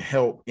difference and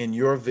help in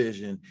your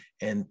vision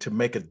and to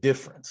make a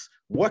difference.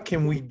 What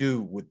can we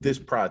do with this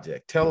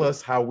project? Tell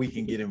us how we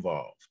can get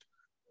involved.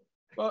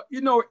 Well, you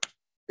know,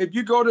 if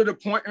you go to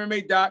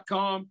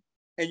thepointmma.com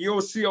and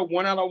you'll see a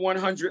 1 out of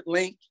 100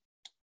 link.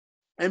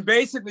 And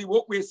basically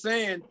what we're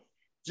saying,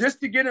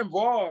 just to get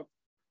involved,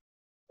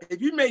 if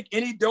you make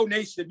any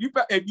donation,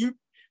 if you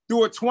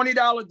do a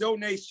 $20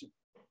 donation,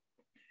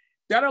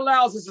 that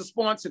allows us to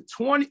sponsor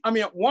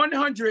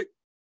 100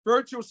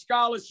 virtual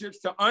scholarships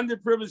to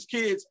underprivileged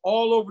kids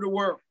all over the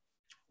world.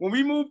 When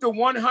we move to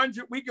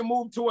 100, we can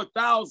move to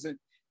 1,000.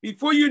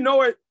 Before you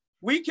know it,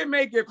 we can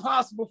make it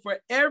possible for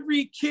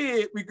every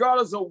kid,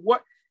 regardless of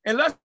what. And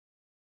let's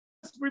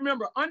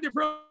remember,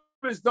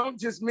 underprivileged don't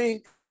just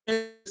mean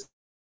in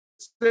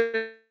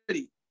the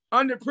city.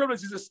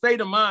 Underprivileged is a state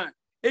of mind.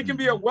 It can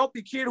be a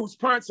wealthy kid whose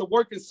parents are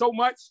working so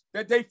much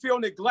that they feel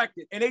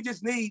neglected, and they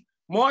just need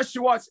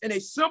martial arts in a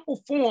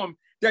simple form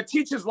that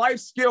teaches life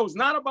skills,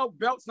 not about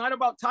belts, not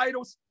about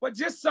titles, but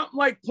just something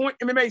like Point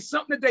MMA,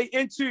 something that they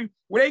into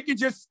where they can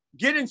just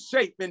get in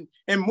shape and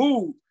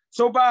move.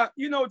 So by,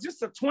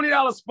 just a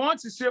 $20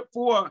 sponsorship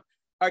for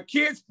a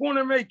kid's Point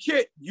MMA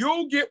kit,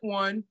 you'll get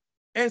one,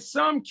 and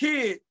some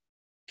kid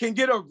can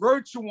get a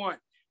virtual one.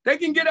 They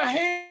can get a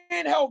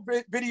handheld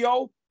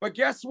video, but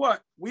guess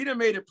what? We done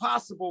made it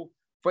possible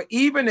for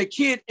even a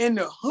kid in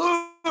the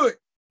hood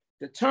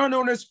to turn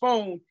on his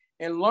phone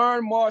and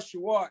learn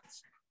martial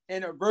arts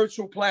in a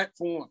virtual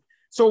platform.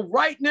 So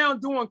right now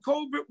during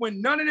COVID,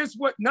 when none of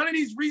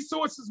these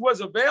resources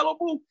was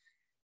available,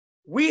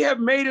 we have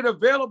made it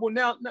available.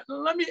 Now,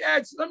 let me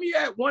add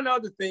one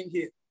other thing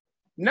here.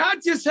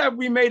 Not just have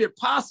we made it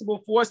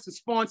possible for us to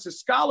sponsor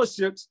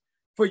scholarships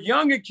for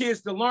younger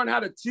kids to learn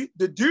how to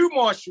do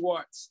martial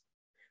arts,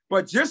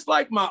 but just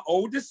like my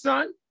oldest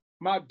son,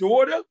 my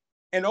daughter,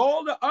 and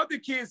all the other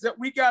kids that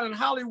we got in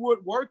Hollywood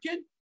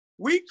working,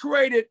 we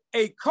created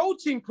a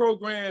coaching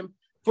program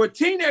for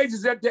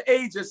teenagers at the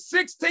age of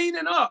 16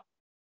 and up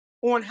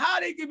on how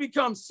they can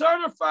become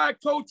certified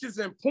coaches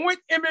in Point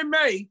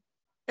MMA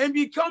and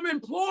become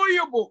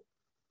employable.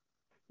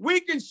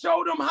 We can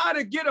show them how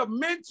to get a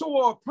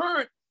mentor or a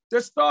parent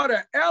to start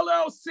an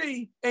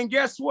LLC, and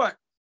guess what?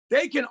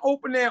 They can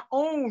open their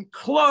own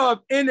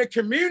club in the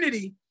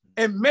community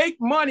and make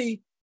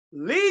money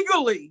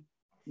legally,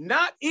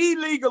 not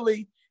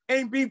illegally,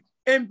 and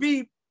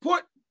be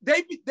put.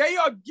 They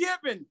are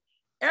given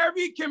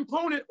every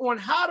component on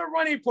how to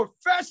run a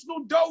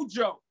professional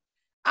dojo.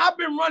 I've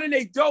been running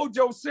a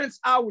dojo since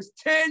I was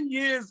 10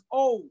 years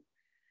old.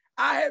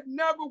 I have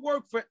never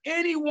worked for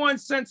anyone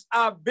since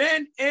I've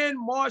been in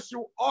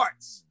martial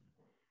arts.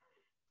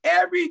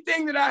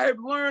 Everything that I have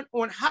learned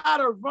on how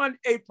to run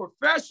a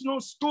professional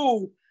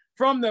school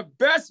from the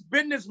best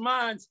business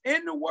minds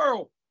in the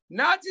world.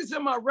 Not just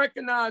am I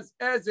recognized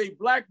as a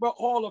Black Belt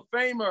Hall of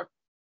Famer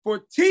for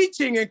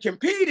teaching and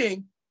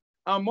competing,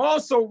 I'm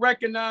also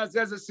recognized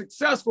as a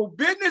successful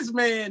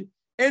businessman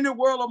in the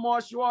world of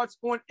martial arts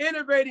on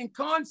innovating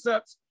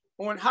concepts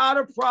on how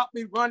to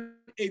properly run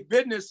a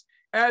business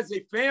as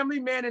a family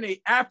man and an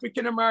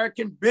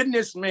African-American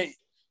businessman,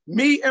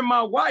 me and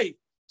my wife.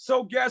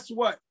 So guess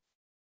what?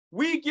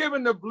 We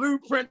giving the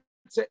blueprint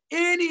to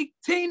any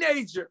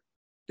teenager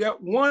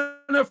that want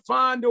to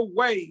find a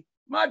way.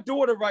 My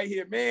daughter right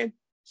here, man,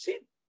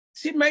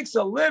 she makes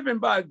a living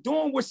by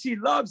doing what she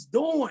loves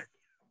doing.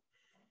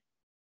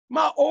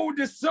 My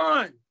oldest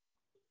son,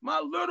 my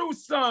little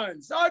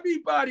sons,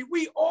 everybody,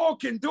 we all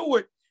can do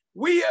it.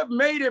 We have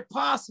made it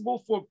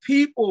possible for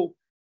people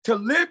to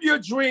live your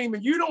dream,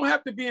 and you don't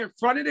have to be in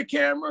front of the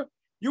camera.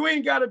 You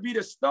ain't got to be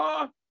the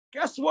star.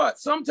 Guess what?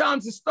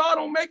 Sometimes the star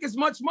don't make as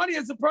much money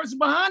as the person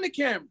behind the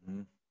camera.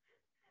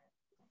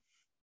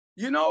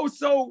 Mm-hmm.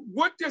 So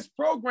with this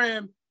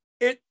program,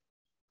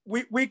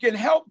 we can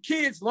help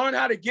kids learn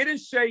how to get in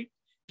shape,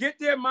 get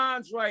their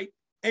minds right,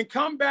 and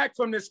come back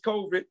from this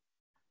COVID.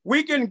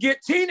 We can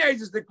get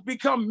teenagers to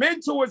become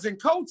mentors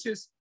and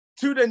coaches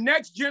to the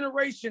next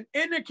generation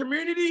in the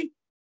community.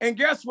 And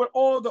guess what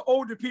all the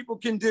older people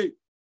can do?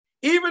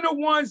 Even the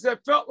ones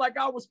that felt like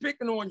I was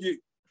picking on you.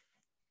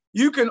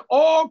 You can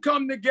all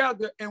come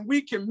together and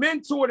we can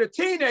mentor the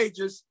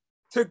teenagers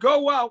to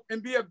go out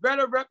and be a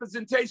better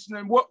representation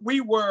than what we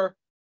were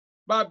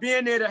by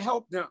being there to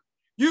help them.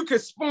 You can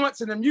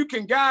sponsor them, you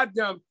can guide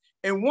them.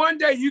 And one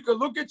day you can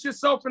look at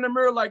yourself in the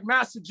mirror like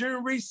Master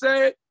June Reese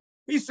said,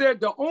 He said,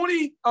 the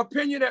only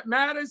opinion that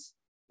matters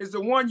is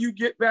the one you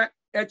get back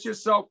at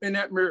yourself in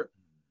that mirror.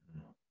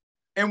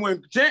 And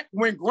when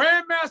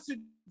Grandmaster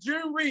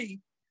Jim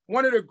Reed,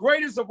 one of the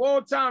greatest of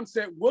all time,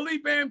 said, Willie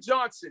Bam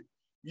Johnson,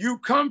 you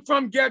come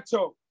from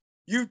ghetto,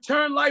 you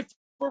turn life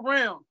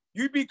around,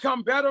 you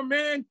become better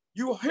man,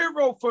 you a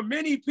hero for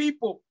many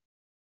people.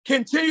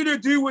 Continue to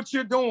do what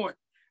you're doing.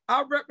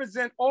 I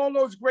represent all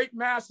those great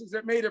masters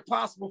that made it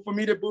possible for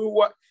me to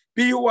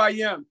be who I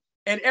am.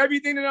 And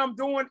everything that I'm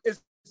doing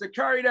is to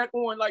carry that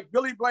on, like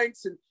Billy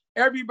Blanks and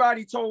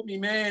everybody told me,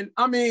 man.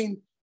 I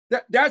mean,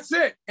 that's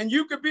it. And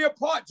you could be a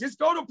part. Just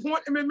go to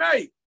Point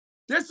MMA.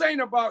 This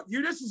ain't about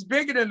you. This is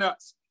bigger than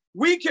us.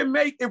 We can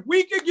make, if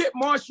we could get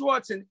martial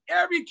arts in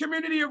every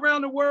community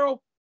around the world,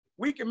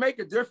 we can make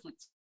a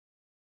difference.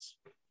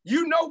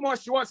 You know,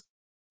 martial arts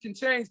can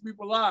change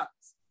people's lives.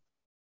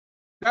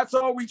 That's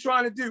all we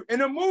trying to do. And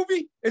the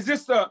movie is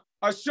just a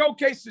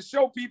showcase to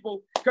show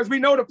people, because we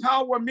know the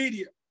power of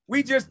media.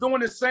 We just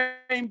doing the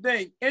same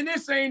thing. And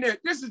this ain't it.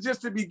 This is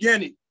just the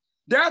beginning.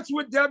 That's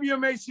what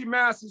WMAC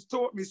Masters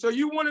taught me. So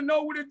you want to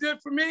know what it did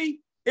for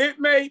me? It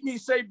made me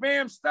say,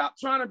 Bam, stop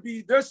trying to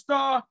be the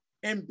star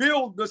and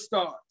build the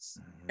stars.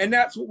 And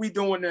that's what we're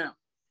doing now.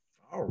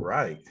 All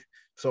right.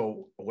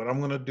 So what I'm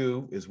going to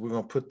do is we're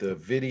going to put the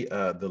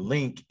video, the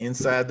link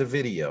inside the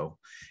video,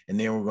 and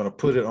then we're going to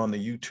put it on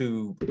the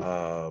YouTube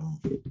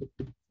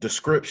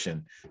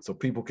description so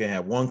people can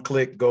have one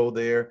click, go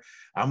there.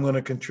 I'm going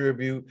to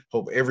contribute.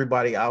 Hope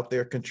everybody out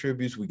there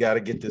contributes. We got to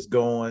get this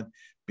going,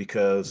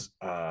 because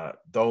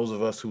those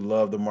of us who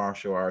love the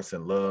martial arts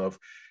and love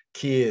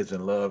kids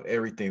and love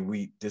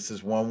everything, this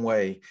is one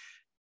way,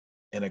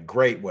 and a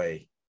great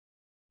way,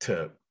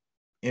 to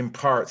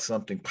impart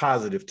something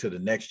positive to the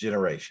next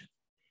generation.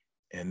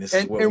 And this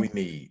is what we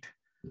need.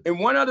 And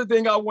one other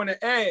thing I want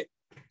to add,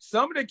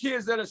 some of the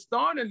kids that are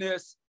starting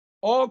this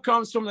all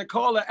comes from the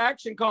Call to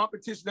Action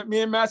competition that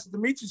me and Master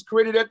Demetrius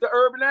created at the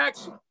Urban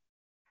Action.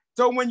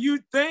 So when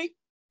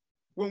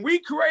we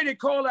created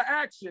Call to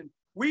Action,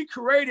 we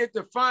created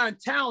to find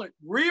talent,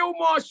 real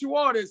martial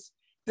artists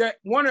that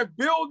want to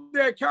build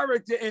their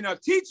character and are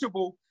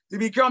teachable to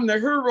become the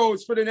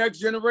heroes for the next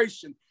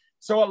generation.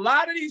 So a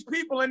lot of these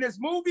people in this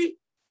movie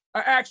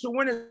are actual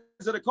winners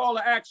of the Call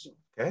to Action.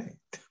 Okay,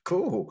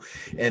 cool.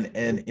 And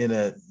in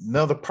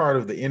another part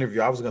of the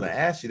interview, I was going to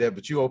ask you that,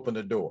 but you opened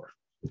the door.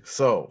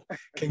 So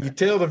can you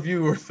tell the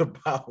viewers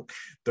about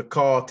the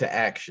Call to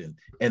Action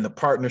and the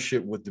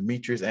partnership with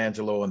Demetrius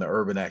Angelo and the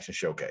Urban Action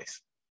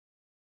Showcase?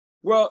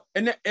 Well,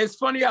 and it's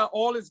funny how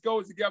all this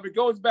goes together. It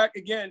goes back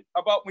again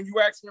about when you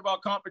asked me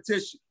about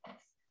competition.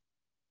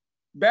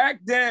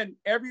 Back then,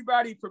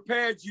 everybody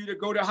prepared you to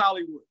go to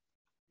Hollywood.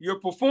 Your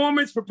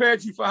performance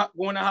prepared you for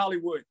going to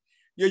Hollywood.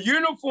 Your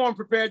uniform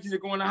prepared you to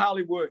go into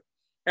Hollywood.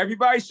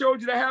 Everybody showed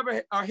you to have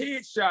a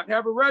headshot,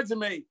 have a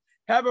resume,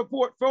 have a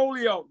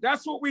portfolio.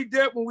 That's what we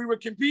did when we were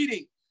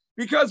competing,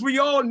 because we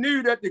all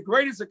knew that the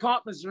greatest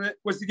accomplishment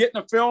was to get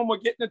in a film or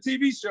get in a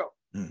TV show.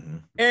 Mm-hmm.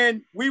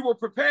 And we were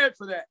prepared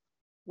for that.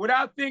 What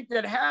I think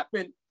that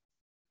happened,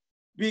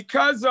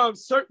 because of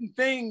certain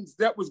things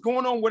that was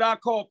going on, what I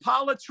call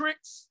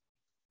politics,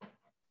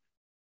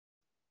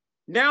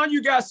 now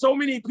you got so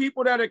many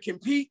people that are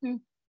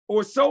competing,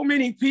 or so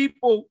many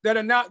people that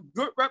are not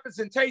good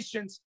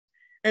representations.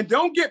 And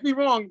don't get me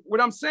wrong,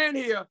 what I'm saying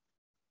here,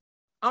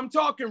 I'm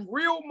talking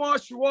real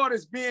martial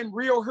artists being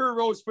real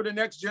heroes for the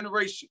next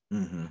generation.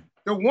 Mm-hmm.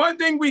 The one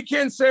thing we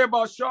can say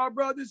about Shaw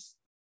Brothers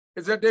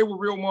is that they were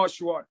real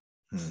martial artists.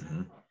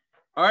 Mm-hmm.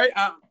 All right.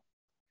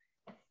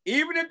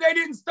 Even if they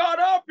didn't start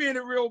off being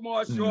a real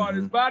martial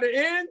artist, by the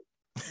end,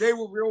 they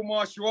were real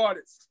martial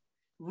artists,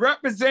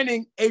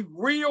 representing a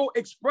real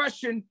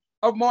expression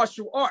of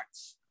martial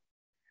arts.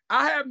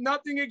 I have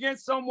nothing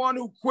against someone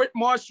who quit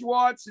martial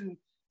arts and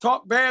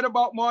talk bad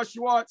about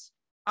martial arts.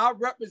 I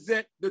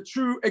represent the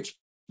true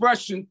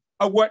expression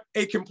of what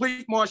a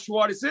complete martial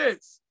artist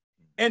is.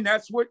 And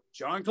that's what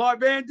Jean-Claude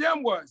Van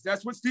Damme was.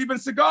 That's what Steven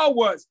Seagal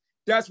was.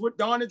 That's what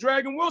Don the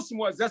Dragon Wilson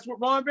was. That's what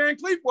Ron Van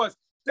Cleef was.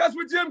 That's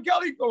what Jim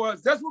Kelly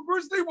was. That's what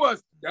Bruce Lee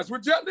was. That's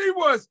what Jet Li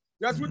was.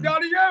 That's what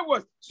Donnie Yen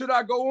was. Should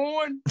I go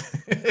on?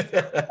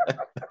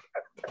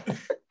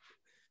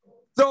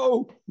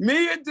 So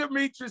me and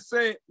Demetrius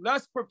said,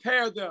 let's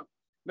prepare them.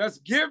 Let's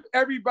give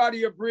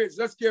everybody a bridge.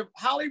 Let's give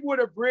Hollywood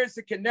a bridge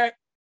to connect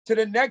to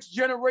the next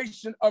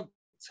generation of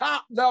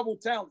top level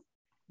talent.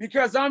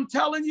 Because I'm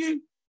telling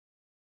you,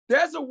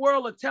 there's a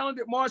world of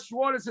talented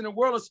martial artists in the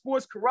world of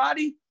sports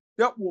karate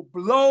that will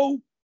blow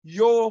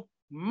your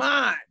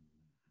mind.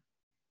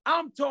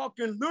 I'm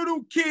talking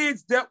little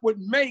kids that would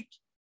make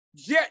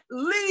Jet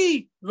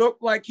Li look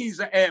like he's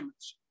an amateur.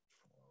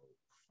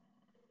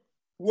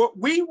 What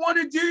we want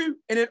to do,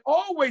 and it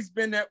always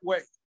been that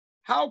way,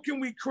 how can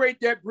we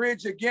create that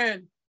bridge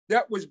again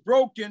that was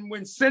broken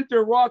when Cynthia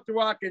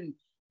Rothrock and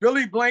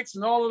Billy Blanks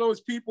and all of those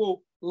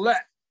people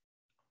left?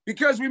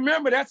 Because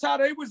remember, that's how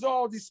they was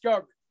all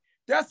discovered.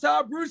 That's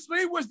how Bruce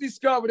Lee was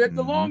discovered at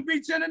the Long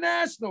Beach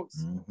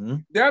Internationals.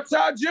 That's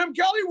how Jim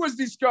Kelly was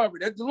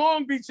discovered at the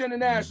Long Beach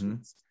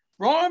Internationals.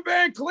 Ron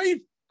Van Cleef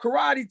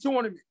karate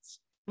tournaments.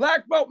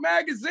 Black Belt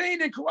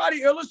Magazine and Karate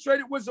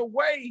Illustrated was a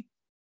way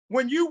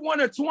when you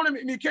won a tournament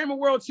and became a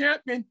world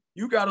champion,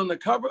 you got on the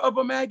cover of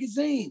a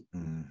magazine.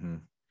 Mm-hmm.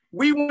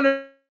 We want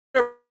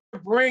to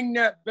bring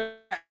that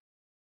back.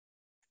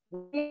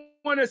 We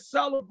want to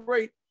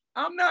celebrate.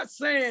 I'm not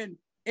saying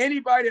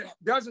anybody that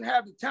doesn't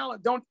have the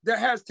talent, that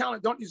has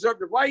talent, don't deserve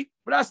the right,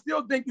 but I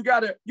still think you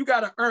gotta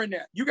earn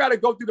that. You gotta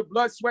go through the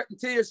blood, sweat, and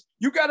tears.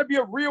 You gotta be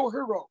a real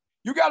hero.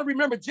 You got to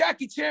remember,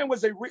 Jackie Chan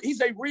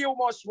he's a real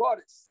martial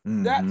artist.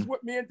 Mm-hmm. That's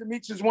what me and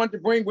Demetrius want to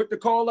bring with the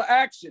call to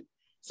action.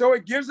 So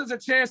it gives us a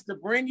chance to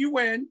bring you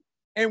in.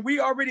 And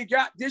we already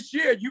got this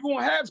year, you're going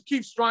to have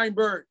Keith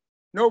Steinberg,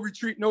 No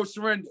Retreat, No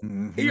Surrender.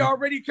 Mm-hmm. He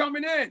already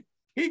coming in.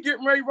 He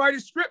getting ready to write a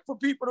script for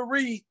people to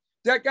read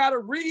that got to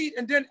read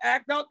and then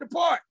act out the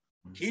part.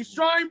 Mm-hmm. Keith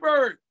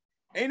Steinberg.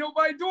 Ain't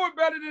nobody doing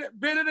better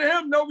than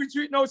him. No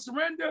Retreat, No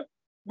Surrender.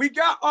 We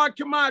got Art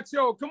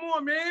Camacho. Come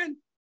on, man.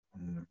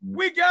 Mm-hmm.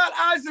 We got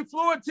Isaac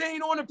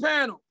Florentine on the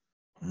panel.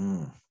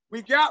 Mm.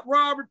 We got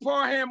Robert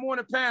Parham on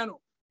the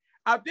panel.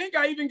 I think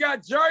I even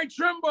got Jerry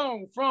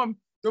Trimbone from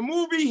the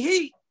movie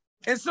Heat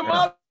and some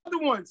other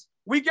ones.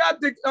 We got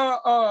the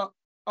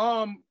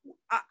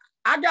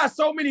I got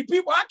so many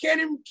people I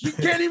can't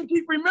even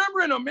keep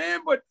remembering them,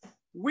 man. But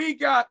we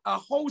got a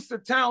host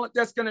of talent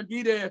that's going to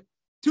be there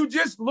to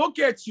just look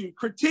at you,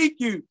 critique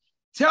you,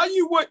 tell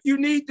you what you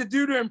need to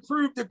do to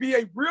improve to be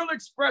a real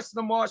expression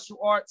of martial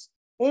arts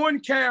on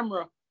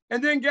camera.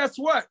 And then guess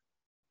what?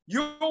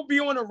 You'll be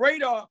on the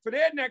radar for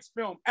their next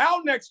film,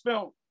 our next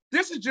film.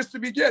 This is just the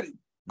beginning.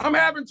 I'm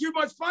having too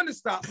much fun to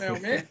stop now,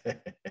 man.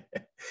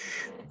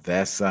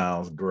 That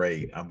sounds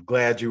great. I'm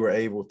glad you were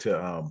able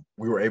to,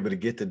 we were able to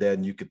get to that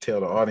and you could tell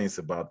the audience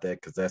about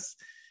that, because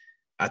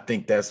I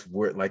think that's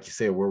where, like you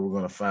said, where we're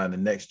going to find the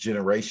next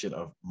generation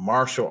of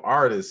martial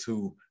artists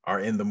who are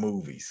in the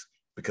movies.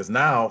 Because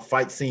now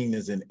fight scene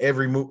is in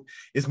every movie.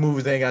 It's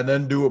movies that ain't got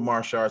nothing to do with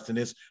martial arts, and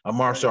it's a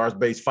martial arts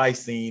based fight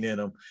scene in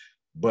them.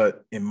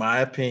 But in my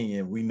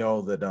opinion, we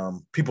know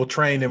that people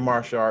trained in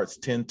martial arts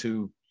tend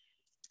to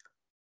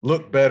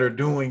look better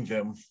doing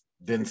them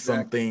than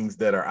some things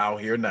that are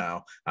out here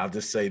now. I'll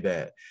just say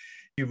that.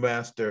 Thank you,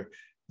 Master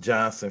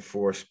Johnson,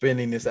 for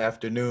spending this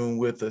afternoon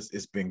with us.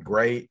 It's been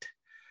great.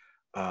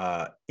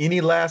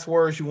 Any last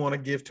words you want to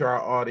give to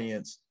our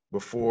audience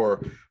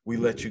before we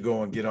let you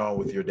go and get on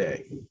with your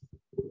day?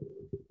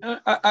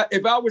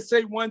 If I would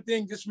say one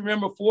thing, just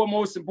remember 4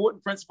 most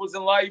important principles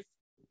in life: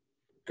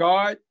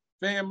 God,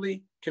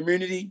 family,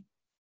 community,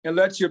 and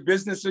let your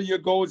business or your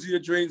goals or your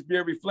dreams be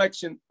a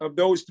reflection of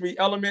those 3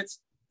 elements.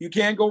 You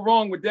can't go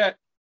wrong with that.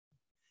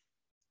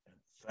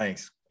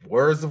 Thanks.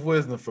 Words of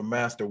wisdom from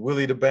Master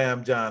Willie the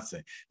Bam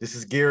Johnson. This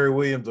is Gary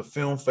Williams of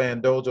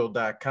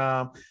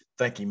FilmFanDojo.com.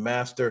 Thanking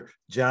Master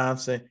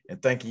Johnson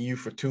and thanking you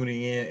for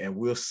tuning in, and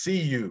we'll see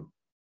you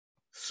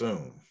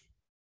soon.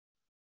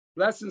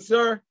 Blessings,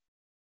 sir.